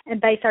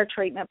and base our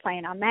treatment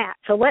plan on that.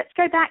 So let's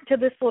go back to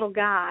this little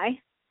guy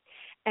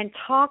and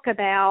talk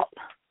about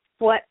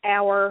what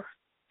our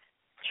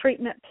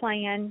treatment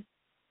plan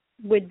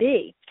would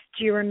be.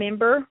 Do you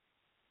remember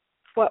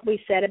what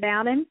we said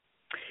about him?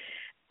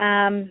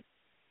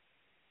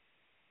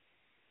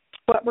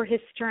 What were his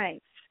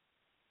strengths?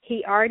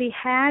 He already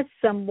had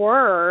some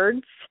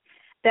words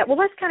that,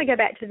 let's kind of go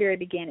back to the very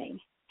beginning.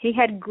 He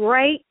had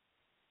great,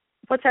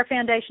 what's our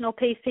foundational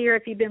piece here?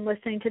 If you've been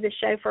listening to the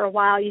show for a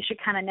while, you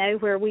should kind of know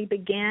where we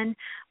begin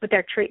with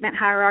our treatment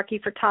hierarchy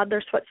for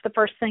toddlers. What's the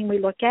first thing we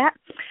look at?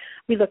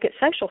 We look at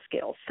social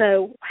skills.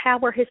 So how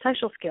were his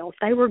social skills?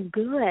 They were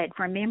good.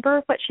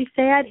 Remember what she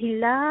said? He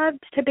loved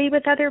to be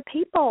with other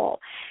people.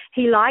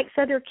 He likes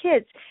other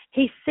kids.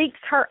 He seeks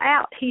her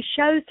out. He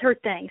shows her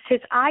things.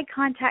 His eye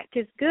contact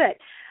is good.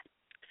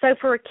 So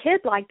for a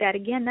kid like that,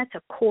 again, that's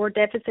a core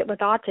deficit with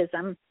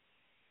autism.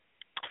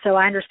 So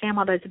I understand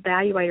why those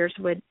evaluators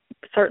would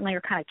certainly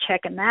are kind of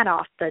checking that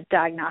off the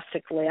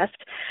diagnostic list.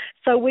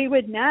 So we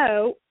would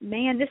know,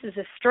 man, this is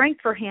a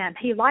strength for him.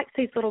 He likes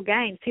these little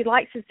games. He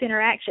likes this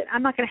interaction.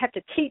 I'm not going to have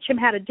to teach him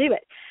how to do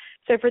it.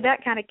 So for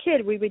that kind of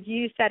kid, we would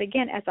use that,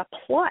 again, as a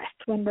plus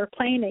when we're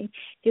planning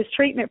his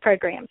treatment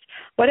programs.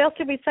 What else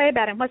did we say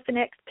about him? What's the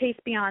next piece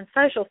beyond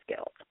social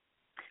skills?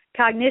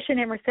 Cognition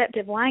and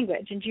receptive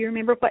language. And do you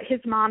remember what his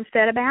mom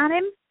said about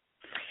him?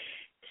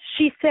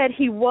 She said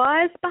he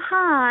was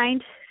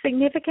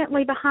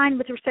significantly behind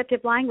with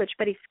receptive language,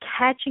 but he's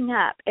catching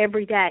up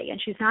every day, and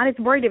she's not as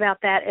worried about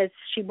that as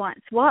she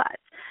once was.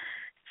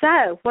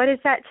 So what does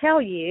that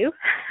tell you?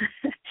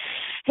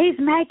 He's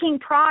making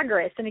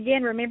progress. And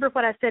again, remember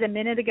what I said a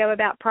minute ago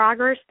about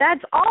progress?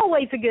 That's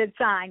always a good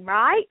sign,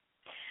 right?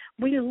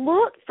 We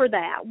look for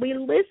that. We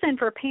listen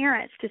for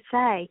parents to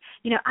say,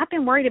 I've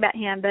been worried about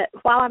him, but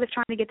while I was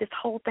trying to get this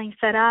whole thing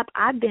set up,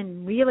 I've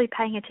been really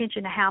paying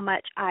attention to how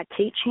much I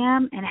teach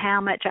him and how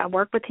much I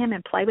work with him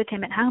and play with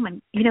him at home.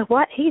 And you know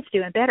what? He's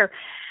doing better.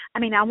 I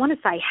want to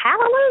say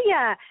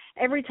hallelujah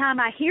every time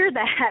I hear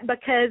that,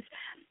 because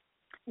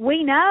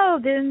we know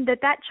then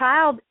that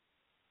child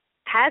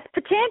has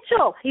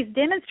potential. He's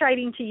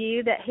demonstrating to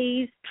you that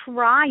he's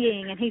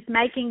trying and he's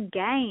making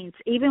gains,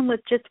 even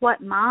with just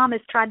what mom has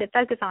tried to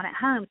focus on at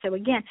home. So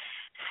again,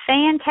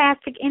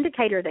 fantastic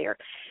indicator there.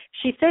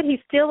 She said he's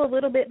still a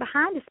little bit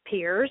behind his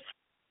peers.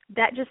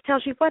 That just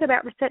tells you what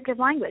about receptive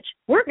language?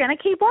 We're going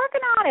to keep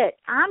working on it.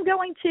 I'm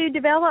going to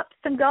develop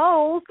some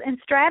goals and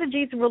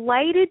strategies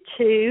related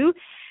to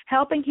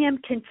helping him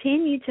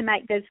continue to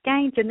make those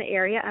gains in the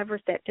area of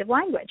receptive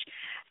language.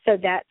 So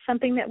that's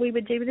something that we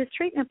would do with his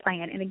treatment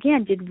plan. And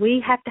again, did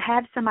we have to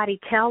have somebody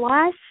tell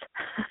us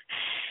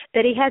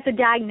that he has a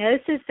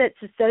diagnosis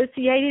that's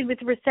associated with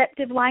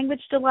receptive language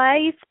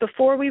delays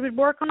before we would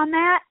work on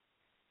that?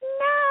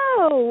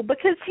 No,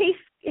 because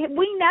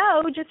we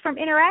know just from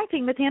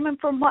interacting with him and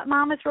from what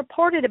mom has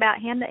reported about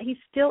him that he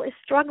still is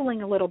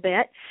struggling a little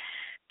bit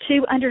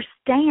to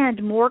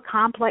understand more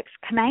complex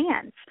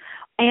commands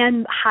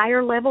and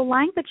higher level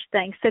language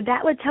things. So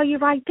that would tell you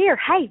right there,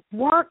 hey,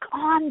 work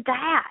on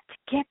that.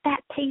 Get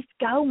that piece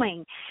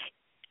going.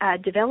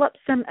 Develop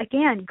some,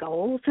 again,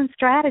 goals and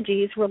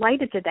strategies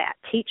related to that.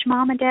 Teach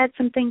mom and dad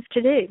some things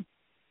to do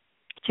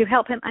to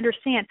help him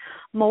understand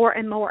more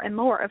and more and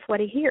more of what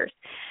he hears.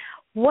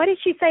 What did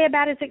she say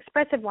about his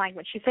expressive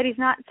language? She said he's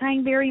not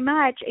saying very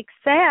much,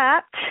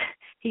 except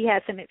he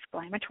has some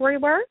exclamatory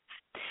words.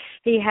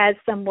 He has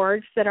some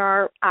words that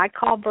are, I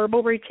call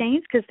verbal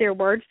routines, because they're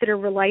words that are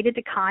related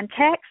to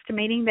context,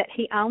 meaning that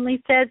he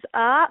only says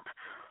up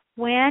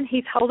when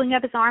he's holding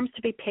up his arms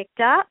to be picked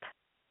up.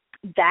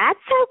 That's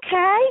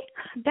okay.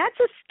 That's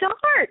a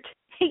start.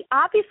 He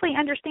obviously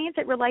understands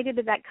it related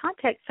to that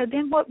context. So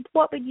then what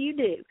would you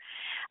do?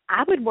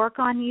 I would work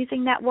on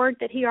using that word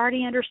that he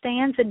already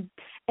understands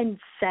and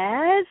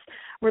says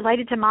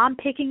related to mom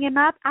picking him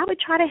up. I would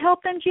try to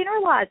help them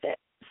generalize it.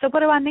 So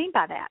what do I mean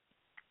by that?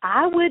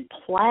 I would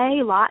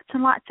play lots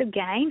and lots of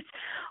games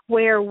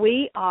where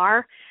we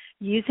are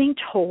using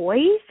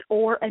toys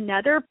or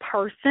another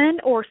person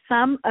or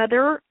some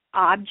other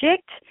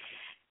object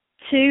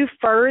to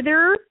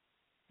further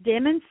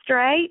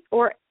demonstrate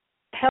or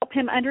help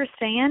him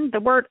understand the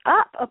word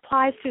up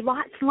applies to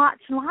lots and lots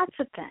and lots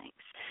of things.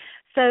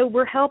 So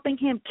we're helping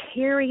him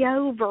carry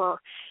over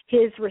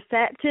his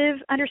receptive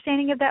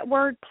understanding of that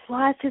word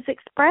plus his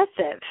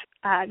expressive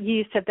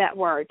use of that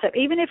word. So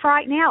even if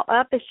right now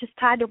up is just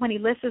tied to when he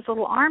lifts his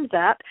little arms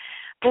up,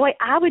 boy,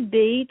 I would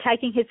be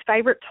taking his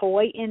favorite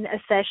toy in a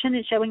session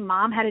and showing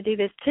mom how to do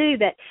this too,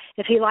 that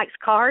if he likes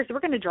cars, we're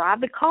going to drive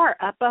the car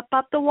up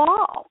the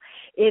wall.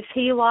 If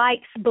he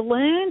likes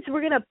balloons, we're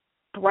going to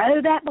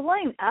throw that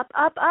balloon up.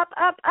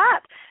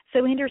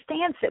 So he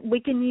understands that we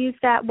can use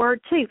that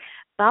word too.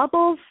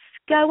 Bubbles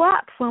go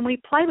up when we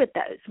play with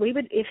those. We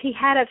would, if he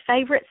had a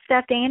favorite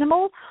stuffed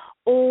animal,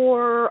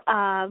 or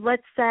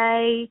let's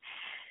say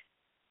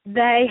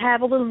they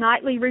have a little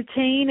nightly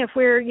routine. If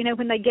we're,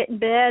 when they get in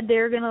bed,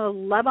 they're going to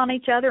love on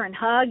each other and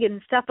hug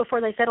and stuff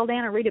before they settle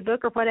down and read a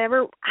book or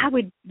whatever. I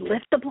would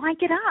lift the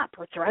blanket up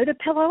or throw the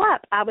pillow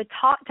up. I would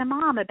talk to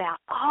mom about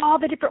all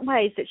the different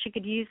ways that she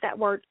could use that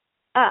word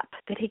up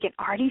that he can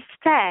already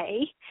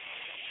say,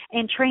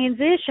 and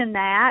transition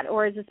that,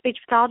 or as a speech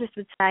pathologist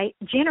would say,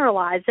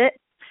 generalize it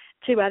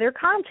to other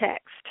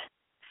contexts.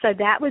 So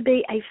that would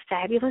be a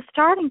fabulous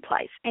starting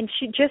place. And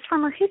she, just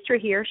from her history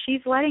here,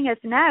 she's letting us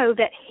know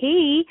that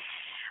he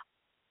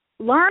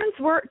learns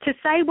to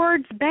say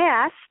words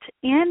best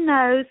in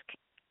those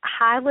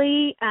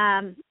highly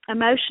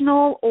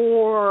emotional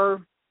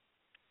or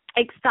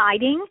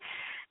exciting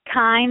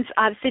kinds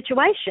of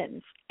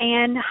situations,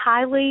 and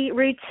highly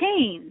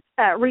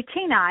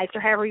routinized,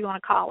 or however you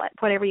want to call it,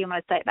 whatever you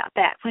want to say about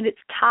that, when it's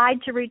tied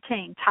to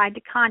routine, tied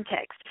to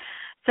context.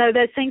 So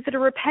those things that are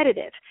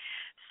repetitive.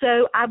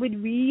 So I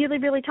would really,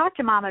 really talk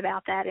to mom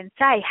about that and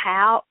say,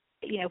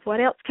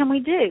 what else can we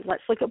do?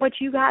 Let's look at what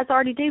you guys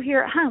already do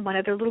here at home. What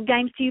other little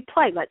games do you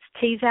play? Let's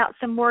tease out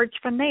some words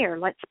from there.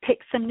 Let's pick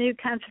some new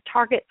kinds of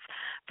targets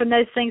from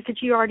those things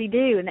that you already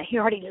do and that he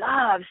already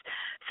loves,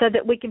 so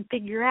that we can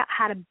figure out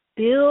how to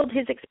build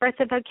his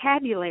expressive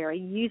vocabulary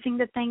using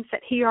the things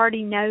that he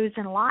already knows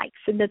and likes,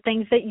 and the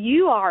things that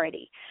you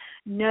already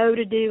know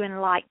to do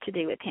and like to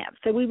do with him.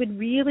 So we would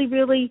really,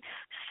 really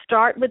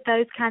start with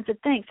those kinds of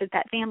things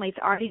that family's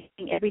already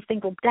doing every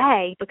single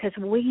day, because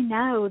we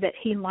know that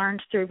he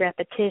learns through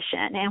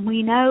repetition, and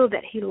we know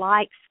that he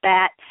likes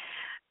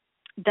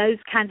those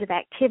kinds of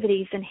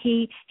activities, and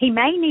he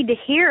may need to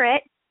hear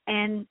it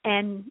and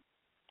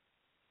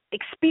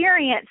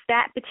experience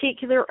that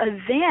particular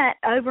event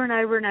over and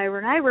over and over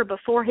and over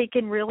before he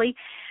can really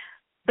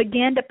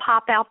begin to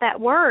pop out that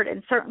word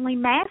and certainly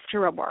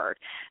master a word.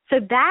 So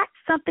that's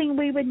something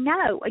we would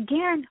know,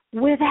 again,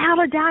 without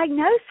a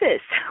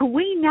diagnosis.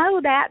 We know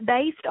that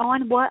based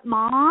on what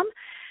mom,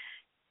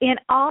 in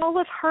all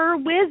of her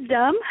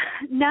wisdom,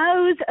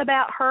 knows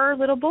about her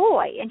little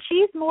boy. And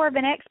she's more of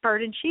an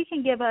expert, and she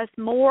can give us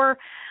more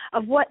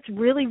of what's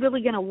really,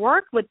 really going to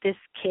work with this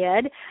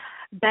kid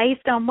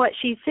based on what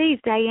she sees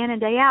day in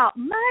and day out,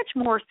 much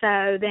more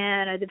so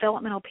than a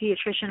developmental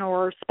pediatrician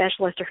or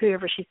specialist or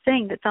whoever she's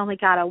seeing that's only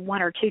got a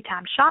 1 or 2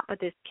 time shot with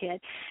this kid.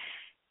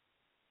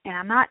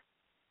 And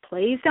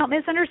please don't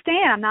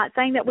misunderstand, I'm not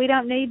saying that we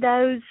don't need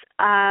those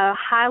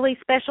highly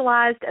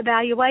specialized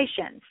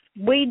evaluations.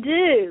 We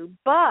do,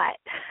 but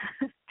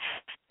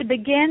to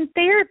begin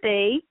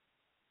therapy,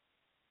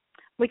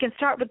 we can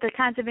start with the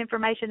kinds of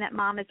information that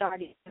mom has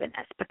already given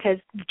us, because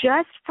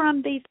just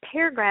from these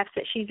paragraphs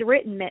that she's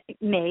written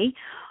me,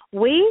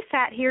 we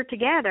sat here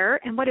together,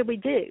 and what did we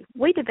do?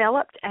 We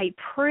developed a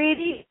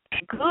pretty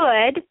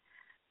good,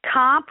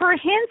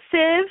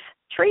 comprehensive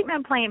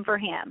treatment plan for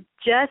him,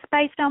 just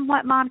based on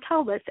what mom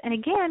told us. And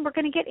again, we're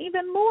going to get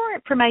even more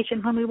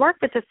information when we work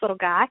with this little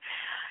guy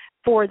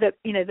for the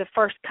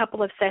first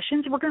couple of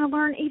sessions. We're going to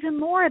learn even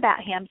more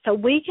about him, so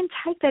we can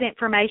take that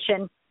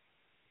information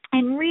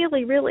and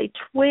really, really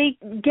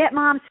get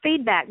mom's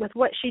feedback with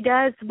what she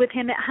does with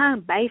him at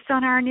home based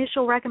on our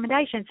initial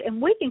recommendations. And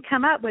we can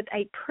come up with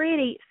a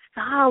pretty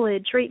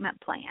solid treatment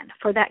plan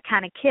for that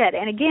kind of kid.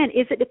 And again,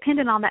 is it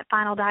dependent on that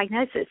final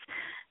diagnosis?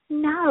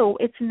 No,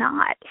 it's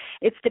not.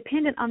 It's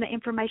dependent on the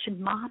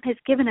information mom has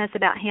given us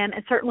about him,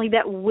 and certainly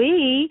that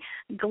we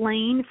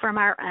glean from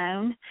our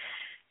own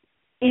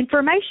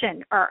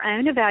information, our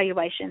own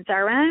evaluations,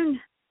 our own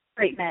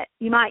treatment.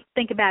 You might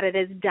think about it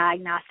as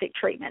diagnostic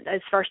treatment,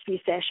 those first few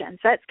sessions.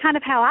 That's kind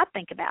of how I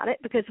think about it,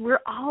 because we're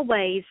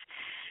always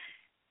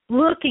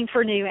looking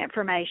for new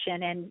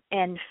information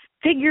and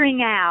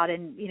figuring out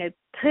and,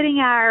 putting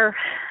our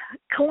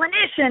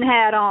clinician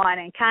hat on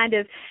and kind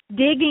of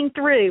digging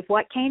through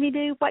what can he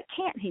do, what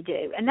can't he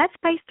do. And that's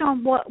based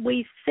on what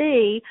we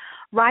see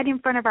right in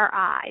front of our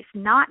eyes,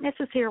 not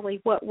necessarily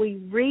what we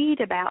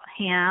read about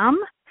him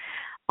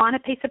on a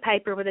piece of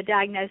paper with a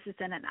diagnosis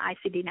and an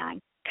ICD-9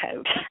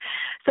 code.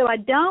 So I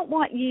don't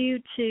want you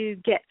to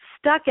get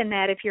stuck in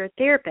that if you're a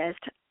therapist.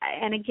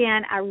 And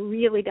again, I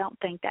really don't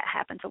think that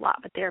happens a lot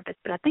with therapists,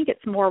 but I think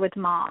it's more with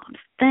moms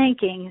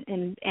thinking,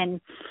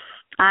 and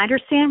I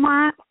understand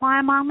why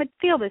a mom would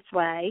feel this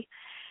way,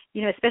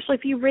 especially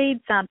if you read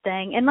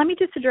something. And let me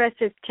just address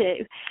this too.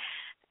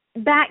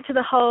 Back to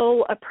the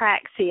whole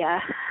apraxia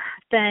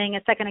thing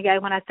a second ago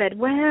when I said,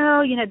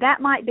 well,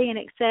 that might be an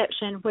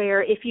exception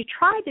where if you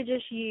try to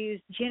just use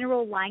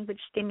general language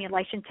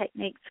stimulation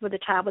techniques with a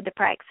child with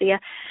apraxia,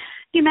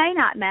 you may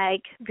not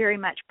make very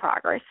much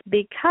progress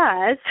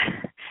because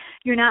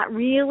you're not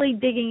really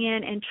digging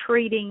in and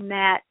treating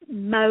that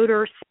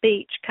motor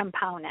speech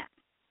component.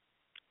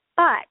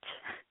 But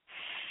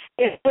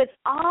if with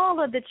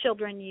all of the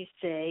children you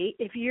see,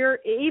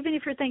 even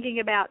if you're thinking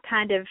about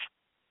kind of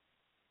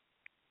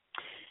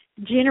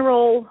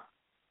general,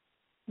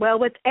 well,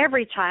 with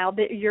every child,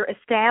 that you're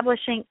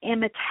establishing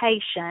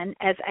imitation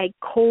as a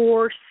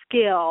core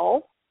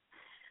skill,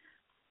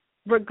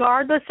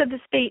 regardless of the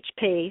speech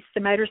piece,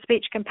 the motor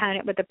speech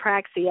component with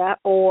apraxia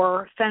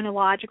or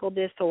phonological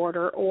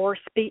disorder or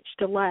speech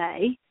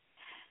delay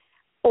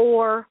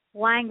or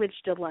language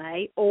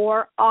delay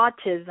or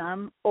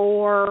autism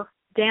or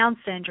Down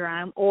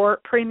syndrome or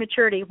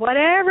prematurity,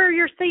 whatever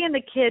you're seeing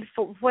the kid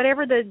for,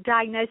 whatever the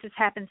diagnosis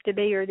happens to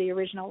be or the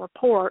original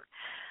report,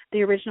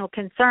 the original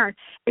concern,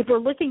 if we're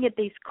looking at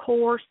these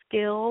core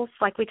skills,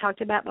 like we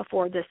talked about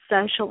before, the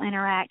social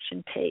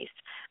interaction piece,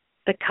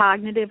 the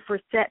cognitive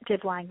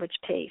receptive language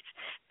piece,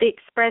 the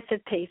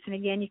expressive piece, and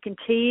again, you can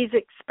tease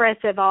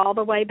expressive all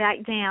the way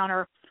back down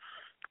or,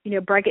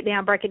 break it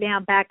down,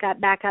 back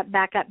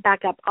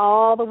up,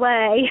 all the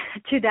way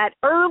to that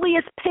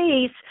earliest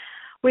piece,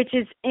 which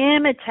is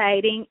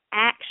imitating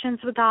actions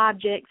with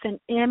objects and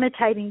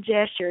imitating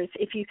gestures.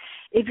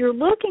 If you're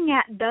looking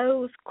at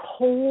those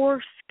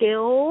core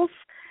skills,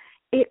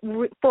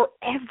 for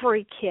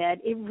every kid,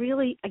 it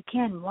really,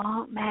 again,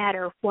 won't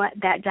matter what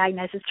that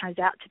diagnosis turns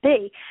out to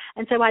be.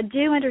 And so I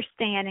do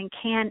understand and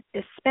can,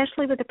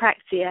 especially with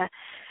apraxia,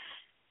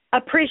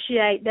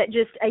 appreciate that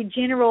just a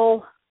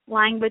general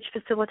language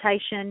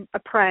facilitation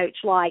approach,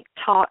 like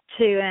talk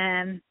to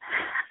him,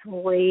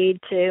 read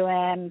to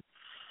him,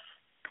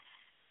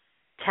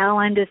 tell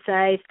him to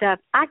say stuff.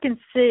 I can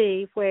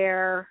see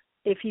where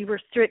if you were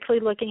strictly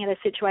looking at a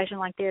situation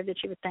like there that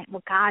you would think,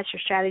 well, gosh,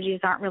 your strategies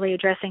aren't really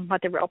addressing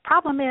what the real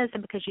problem is,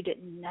 and because you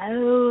didn't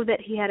know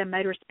that he had a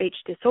motor speech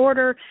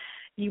disorder,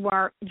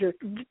 your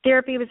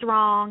therapy was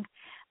wrong.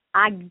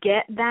 I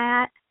get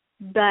that,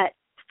 but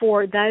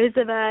for those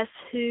of us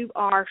who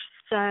are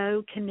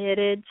so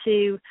committed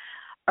to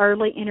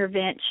early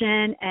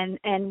intervention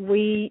and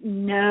we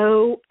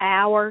know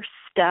our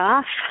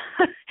stuff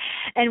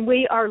and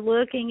we are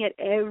looking at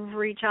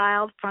every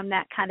child from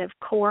that kind of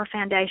core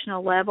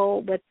foundational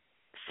level with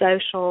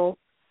social,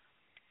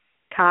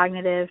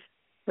 cognitive,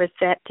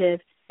 receptive,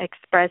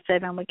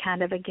 expressive, and we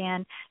kind of,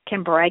 again,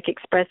 can break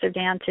expressive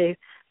down to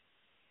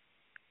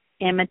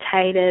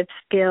imitative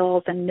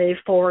skills and move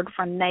forward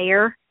from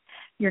there,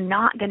 you're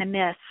not going to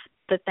miss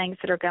the things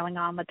that are going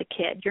on with the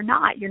kid. You're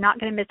not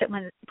going to miss it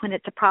when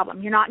it's a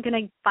problem. You're not going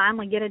to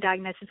finally get a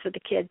diagnosis with the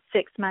kid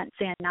 6 months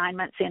in, 9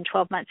 months in,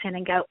 12 months in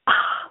and go,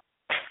 oh,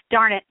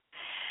 darn it.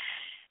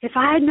 If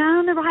I had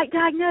known the right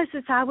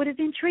diagnosis, I would have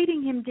been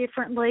treating him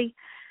differently.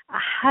 I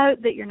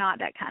hope that you're not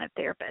that kind of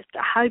therapist.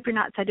 I hope you're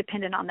not so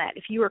dependent on that.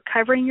 If you are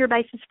covering your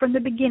bases from the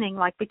beginning,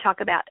 like we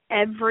talk about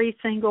every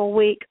single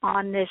week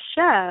on this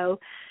show,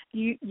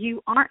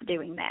 you aren't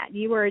doing that.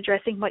 You are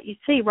addressing what you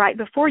see right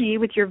before you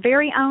with your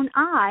very own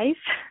eyes,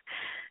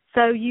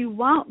 so you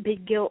won't be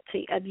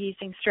guilty of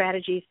using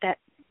strategies that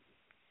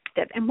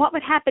and what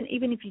would happen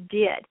even if you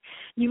did?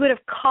 You would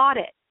have caught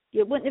it.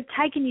 It wouldn't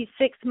have taken you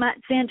 6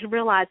 months in to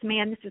realize,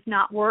 man, this is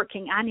not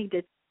working. I need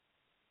to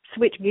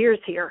switch gears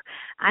here.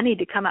 I need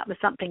to come up with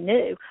something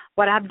new.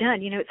 What I've done,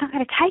 it's not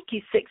going to take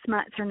you 6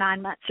 months or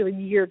 9 months or a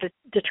year to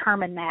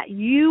determine that.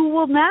 You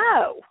will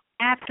know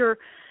after,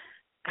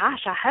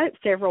 gosh, I hope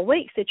several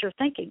weeks that you're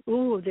thinking,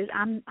 ooh,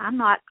 I'm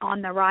not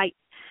on the right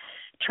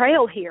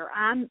trail here.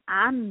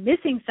 I'm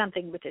missing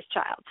something with this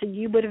child. So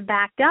you would have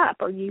backed up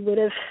or you would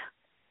have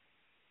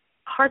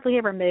hardly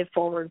ever moved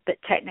forward, but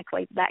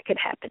technically that could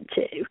happen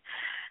too.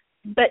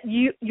 but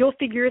you'll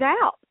figure it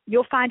out.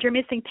 You'll find your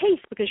missing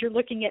piece because you're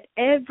looking at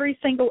every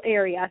single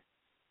area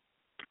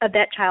of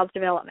that child's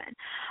development.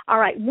 All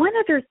right, one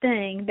other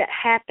thing that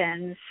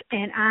happens,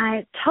 and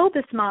I told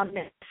this mom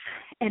this,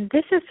 and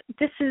this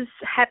has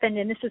happened,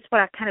 and this is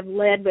what I kind of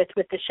led with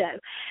the show.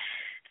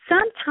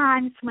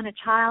 Sometimes when a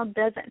child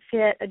doesn't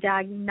fit a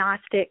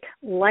diagnostic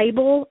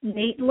label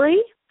neatly,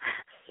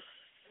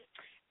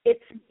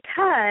 it's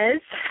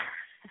because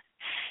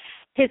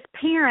his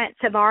parents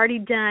have already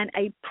done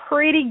a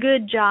pretty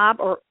good job,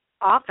 or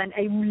often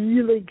a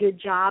really good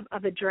job,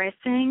 of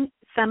addressing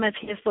some of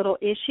his little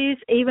issues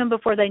even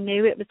before they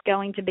knew it was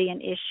going to be an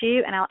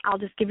issue. And I'll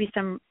just give you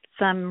some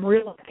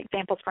real life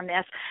examples from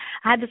this.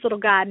 I had this little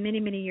guy many,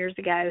 many years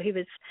ago. He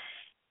was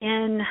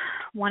in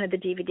one of the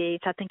DVDs.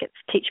 I think it's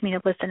Teach Me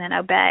to Listen and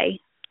Obey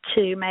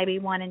 2, maybe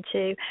 1 and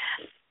 2.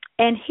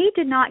 And he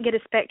did not get a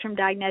spectrum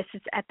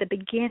diagnosis at the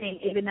beginning,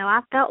 even though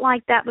I felt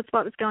like that was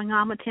what was going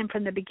on with him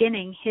from the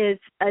beginning. His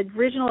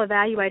original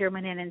evaluator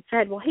went in and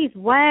said, well, he's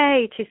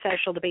way too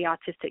social to be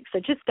autistic, so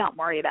just don't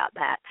worry about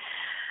that.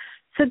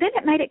 So then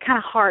it made it kind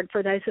of hard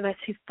for those of us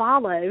who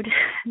followed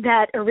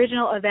that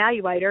original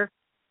evaluator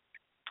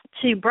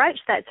to broach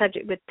that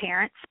subject with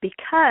parents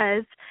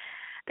because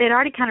they had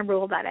already kind of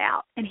ruled that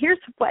out. And here's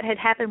what had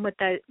happened with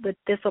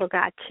this little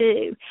guy,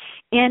 too.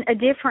 In a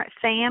different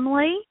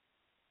family,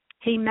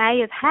 he may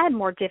have had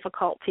more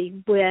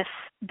difficulty with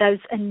those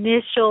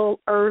initial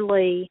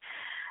early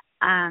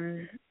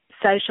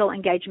social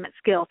engagement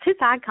skills. His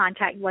eye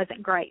contact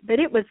wasn't great, but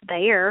it was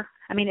there.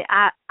 I mean,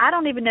 I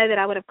don't even know that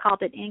I would have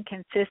called it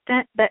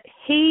inconsistent, but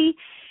he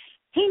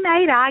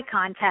made eye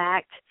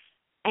contact,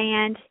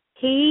 and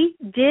he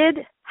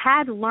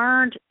had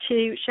learned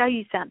to show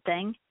you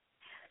something,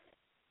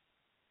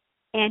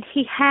 and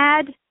he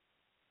had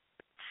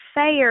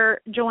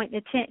fair joint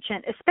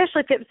attention,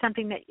 especially if it was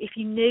something that if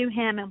you knew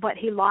him and what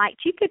he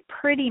liked, you could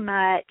pretty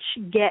much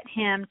get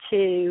him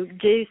to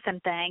do some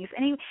things.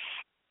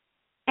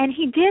 And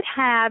he did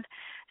have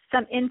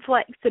some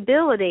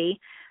inflexibility,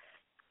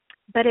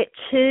 but at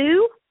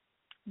 2,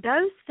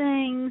 those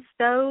things,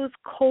 those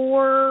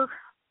core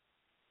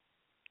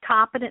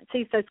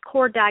competencies, those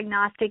core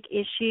diagnostic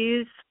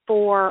issues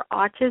for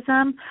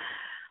autism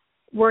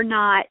were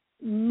not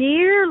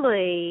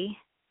nearly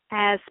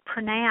as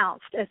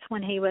pronounced as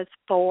when he was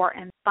 4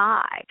 and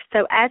 5.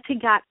 So as he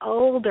got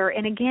older,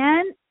 and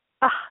again,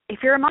 if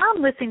you're a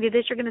mom listening to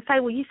this, you're going to say,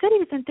 well, you said he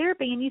was in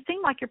therapy and you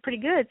seem like you're pretty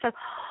good, so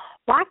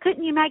why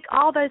couldn't you make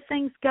all those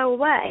things go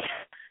away?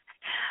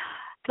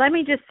 Let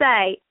me just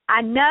say,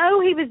 I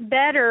know he was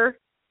better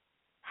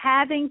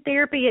having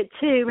therapy at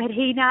 2 had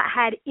he not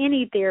had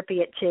any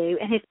therapy at 2,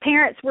 and his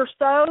parents were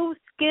so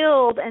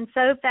skilled and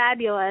so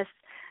fabulous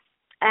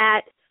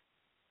at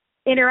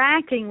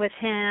interacting with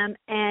him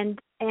and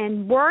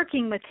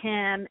working with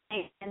him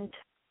and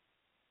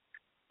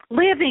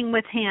living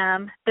with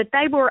him that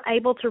they were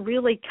able to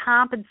really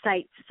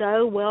compensate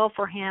so well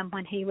for him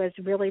when he was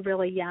really,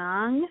 really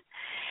young.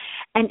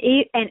 And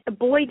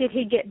boy, did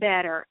he get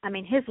better. I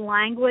mean, his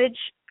language,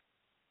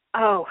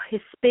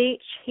 his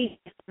speech, he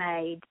just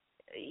made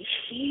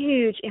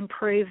huge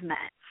improvements.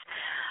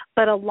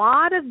 But a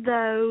lot of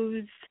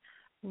those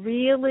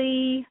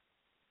really,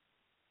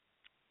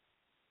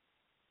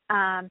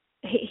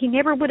 he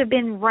never would have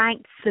been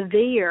ranked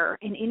severe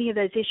in any of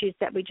those issues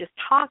that we just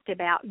talked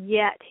about,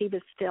 yet he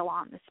was still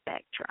on the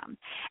spectrum.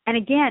 And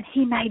again,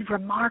 he made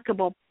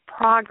remarkable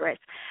progress,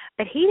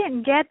 but he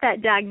didn't get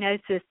that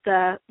diagnosis.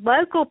 The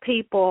local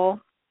people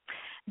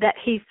that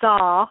he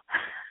saw,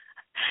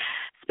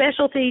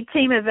 specialty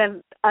team of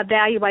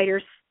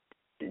evaluators,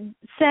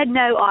 said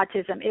no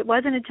autism. It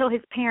wasn't until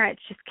his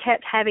parents just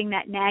kept having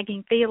that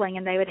nagging feeling,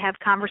 and they would have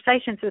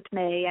conversations with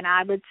me, and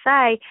I would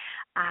say,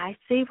 I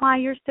see why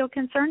you're still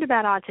concerned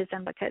about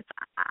autism, because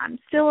I'm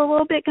still a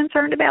little bit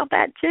concerned about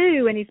that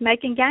too, and he's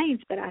making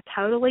gains, but I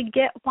totally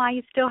get why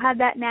you still have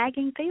that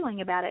nagging feeling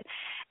about it.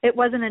 It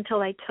wasn't until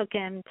they took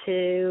him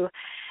to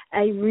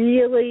a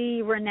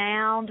really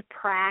renowned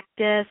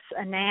practice,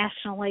 a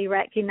nationally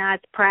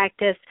recognized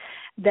practice,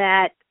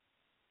 that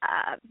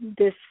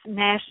this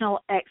national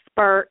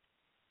expert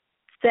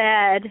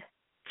said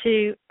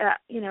to,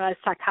 a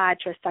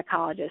psychologist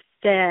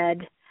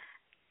said,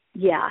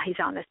 yeah, he's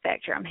on the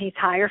spectrum. He's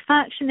higher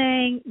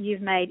functioning.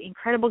 You've made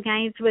incredible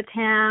gains with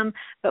him,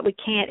 but we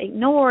can't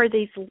ignore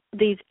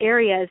these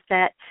areas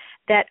that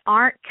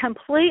aren't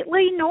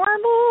completely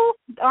normal,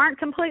 aren't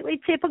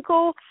completely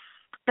typical,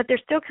 but they're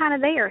still kind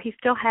of there. He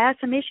still has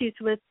some issues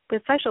with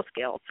social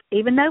skills.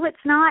 Even though it's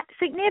not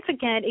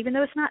significant, even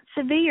though it's not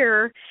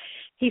severe,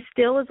 he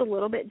still is a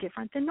little bit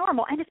different than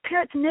normal. And his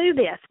parents knew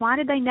this. Why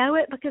did they know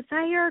it? Because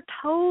they are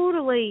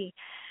totally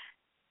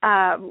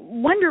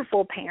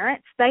wonderful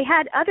parents. They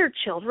had other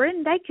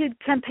children. They could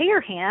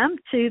compare him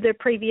to their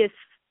previous,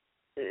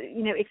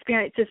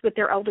 experiences with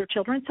their older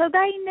children. So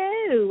they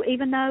knew,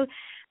 even though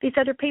these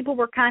other people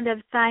were kind of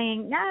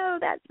saying, no,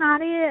 that's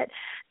not it.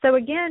 So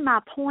again, my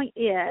point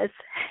is,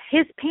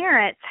 his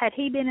parents, had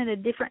he been in a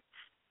different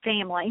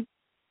family,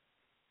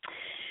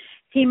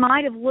 he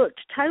might have looked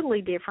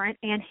totally different,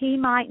 and he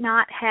might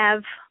not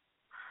have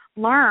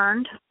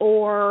learned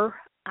or,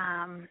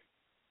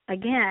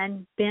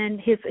 again, been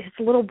his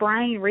little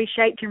brain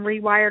reshaped and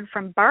rewired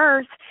from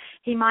birth,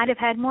 he might have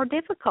had more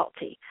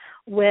difficulty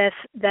with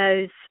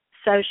those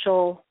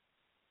social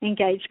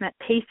engagement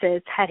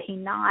pieces had he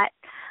not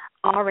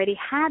already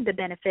had the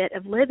benefit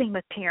of living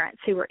with parents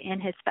who were in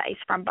his face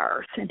from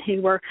birth and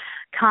who were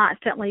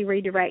constantly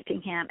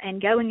redirecting him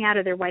and going out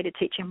of their way to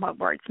teach him what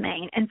words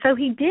mean. And so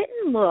he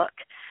didn't look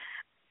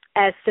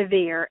as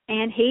severe,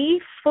 and he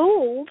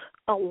fooled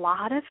a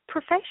lot of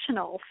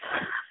professionals.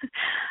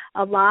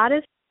 A lot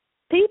of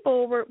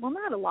people were, well,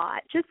 not a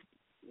lot, just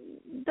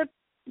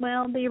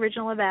the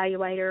original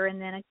evaluator and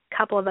then a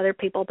couple of other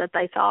people that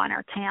they saw in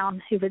our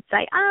town who would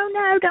say, oh,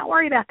 no, don't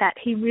worry about that.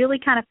 He really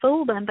kind of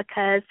fooled them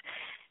because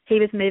he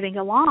was moving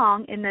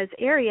along in those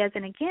areas.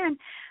 And, again,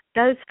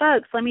 those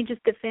folks, let me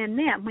just defend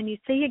them. When you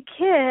see a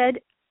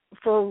kid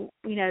for,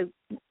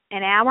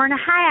 an hour and a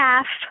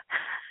half,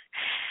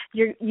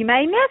 you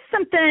may miss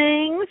some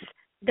things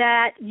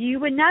that you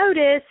would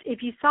notice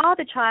if you saw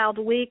the child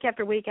week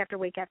after week after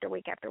week after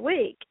week after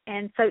week.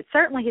 And so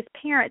certainly his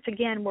parents,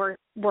 again,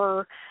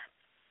 were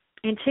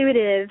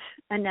intuitive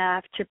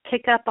enough to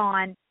pick up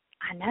on,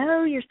 I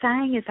know you're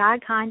saying his eye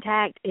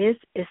contact is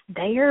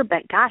there,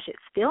 but gosh, it's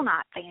still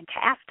not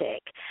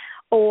fantastic.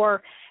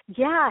 Or,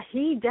 yeah,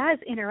 he does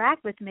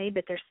interact with me,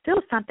 but there's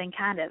still something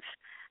kind of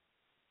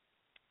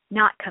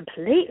not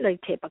completely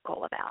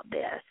typical about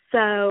this.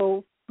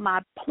 So my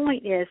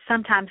point is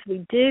sometimes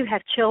we do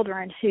have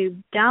children who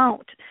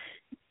don't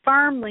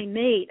firmly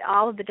meet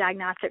all of the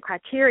diagnostic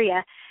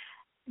criteria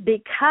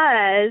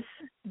because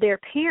their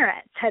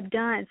parents have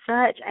done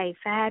such a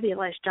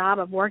fabulous job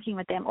of working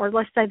with them, or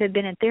let's say they've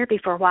been in therapy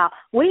for a while.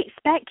 We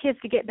expect kids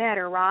to get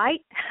better, right?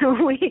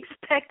 We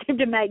expect them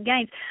to make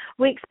gains.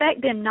 We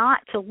expect them not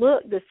to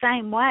look the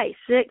same way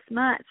 6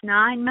 months,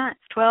 9 months,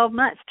 12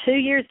 months, 2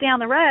 years down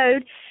the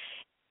road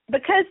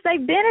because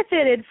they've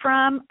benefited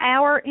from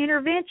our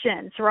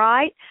interventions,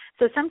 right?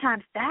 So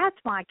sometimes that's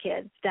why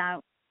kids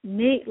don't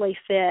neatly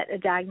fit a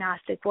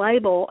diagnostic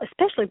label,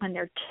 especially when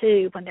they're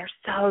 2, when they're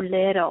so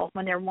little,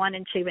 when they're 1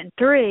 and 2 and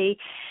 3.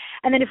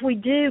 And then if we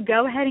do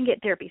go ahead and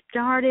get therapy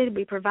started,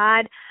 we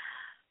provide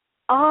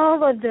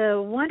all of the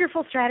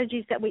wonderful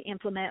strategies that we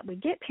implement, we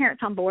get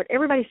parents on board,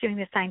 everybody's doing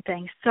the same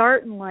thing,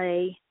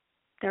 certainly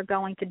they're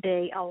going to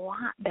be a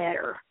lot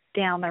better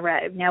down the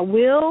road. Now,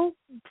 will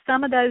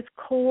some of those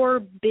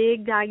core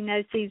big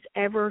diagnoses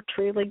ever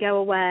truly go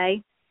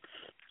away?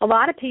 A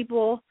lot of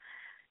people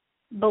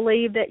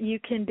believe that you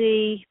can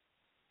be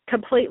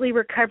completely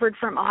recovered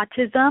from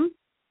autism.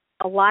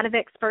 A lot of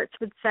experts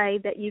would say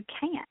that you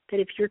can't, that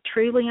if you're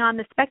truly on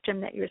the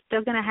spectrum, that you're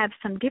still going to have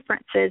some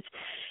differences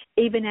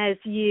even as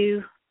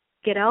you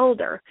get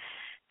older.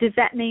 Does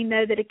that mean,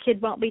 though, that a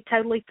kid won't be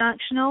totally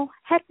functional?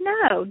 Heck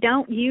no.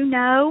 Don't you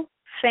know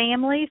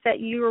families that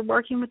you are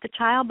working with the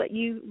child, but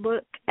you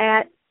look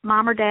at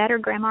mom or dad or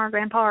grandma or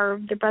grandpa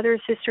or the brother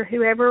or sister,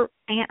 whoever,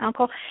 aunt,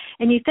 uncle,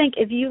 and you think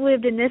if you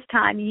lived in this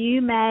time,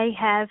 you may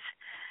have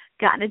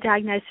gotten a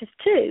diagnosis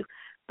too.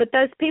 But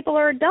those people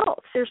are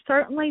adults. They're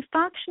certainly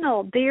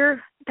functional.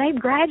 They've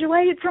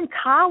graduated from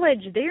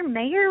college. They're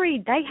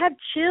married. They have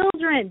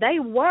children. They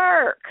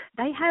work.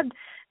 They have,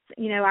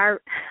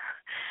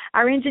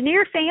 our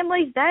engineer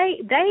families,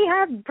 they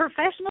have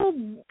professional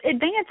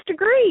advanced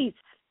degrees.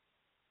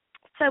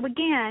 So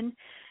again,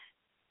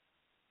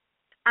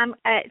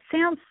 it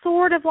sounds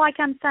sort of like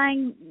I'm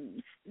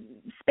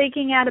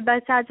speaking out of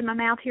both sides of my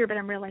mouth here, but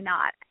I'm really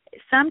not.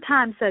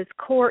 Sometimes those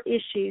core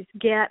issues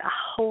get a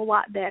whole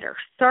lot better,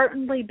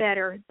 certainly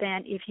better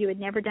than if you had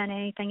never done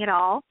anything at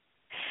all.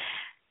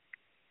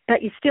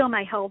 But you still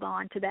may hold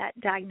on to that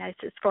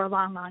diagnosis for a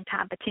long, long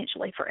time,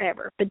 potentially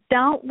forever. But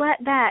don't let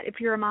that, if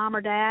you're a mom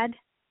or dad,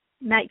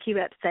 make you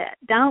upset.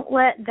 Don't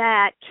let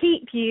that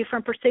keep you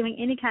from pursuing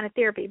any kind of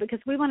therapy, because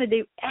we want to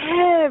do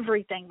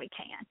everything we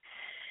can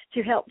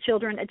to help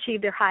children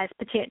achieve their highest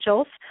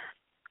potentials.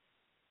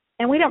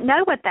 And we don't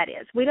know what that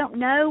is. We don't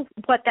know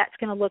what that's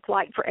going to look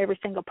like for every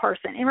single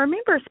person. And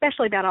remember,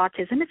 especially about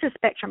autism, it's a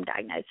spectrum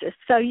diagnosis.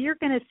 So you're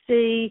going to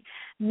see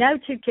no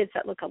 2 kids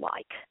that look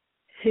alike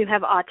who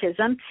have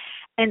autism.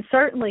 And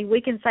certainly we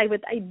can say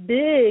with a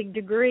big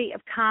degree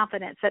of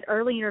confidence that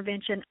early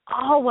intervention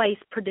always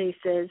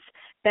produces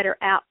better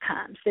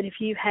outcomes than if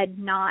you had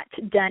not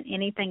done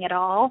anything at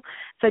all.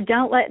 So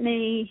don't let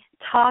me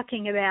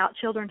talking about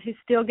children who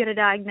still get a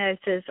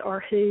diagnosis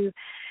or who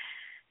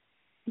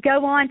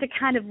go on to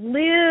kind of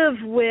live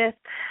with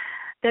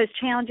those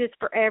challenges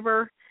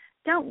forever.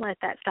 Don't let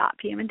that stop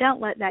you, and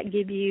don't let that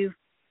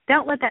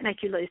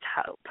make you lose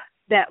hope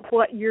that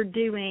what you're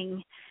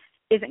doing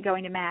isn't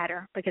going to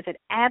matter, because it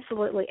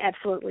absolutely,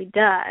 absolutely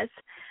does.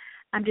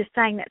 I'm just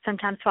saying that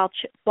sometimes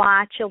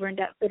why children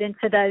don't fit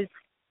into those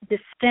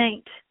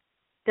distinct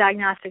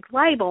diagnostic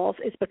labels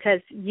is because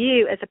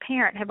you as a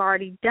parent have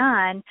already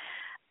done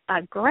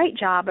a great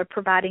job of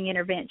providing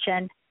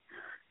intervention,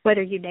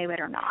 whether you knew it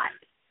or not.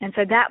 And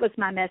so that was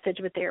my message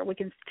with there. We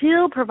can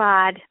still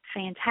provide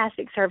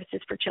fantastic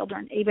services for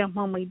children even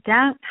when we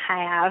don't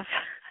have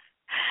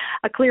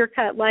a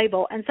clear-cut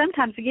label. And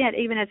sometimes, again,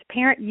 even as a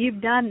parent,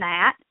 you've done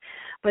that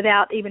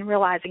without even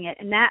realizing it.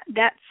 And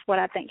that's what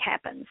I think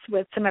happens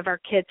with some of our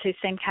kids who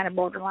seem kind of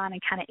borderline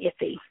and kind of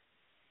iffy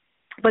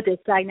with this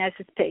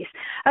diagnosis piece.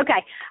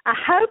 Okay, I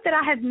hope that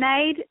I have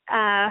made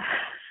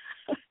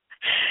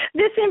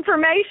this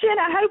information,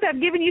 I hope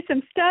I've given you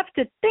some stuff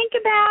to think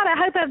about. I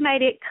hope I've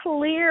made it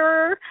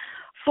clearer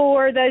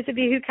for those of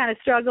you who kind of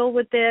struggle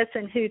with this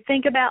and who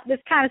think about this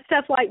kind of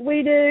stuff like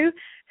we do,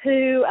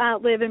 who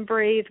live and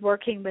breathe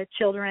working with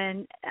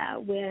children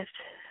with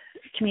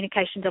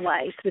communication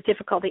delays, with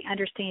difficulty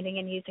understanding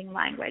and using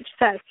language.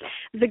 So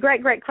it's a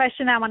great, great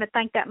question. I want to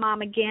thank that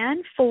mom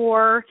again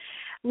for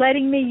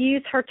letting me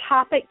use her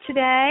topic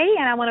today,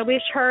 and I want to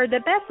wish her the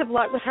best of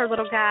luck with her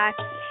little guy.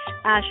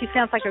 She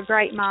sounds like a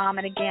great mom,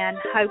 and again,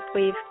 hope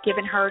we've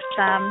given her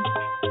some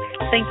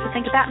things to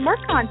think about and work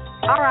on.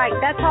 All right,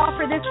 that's all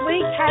for this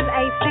week. Have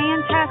a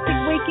fantastic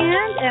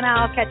weekend, and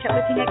I'll catch up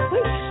with you next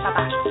week.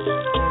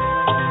 Bye-bye.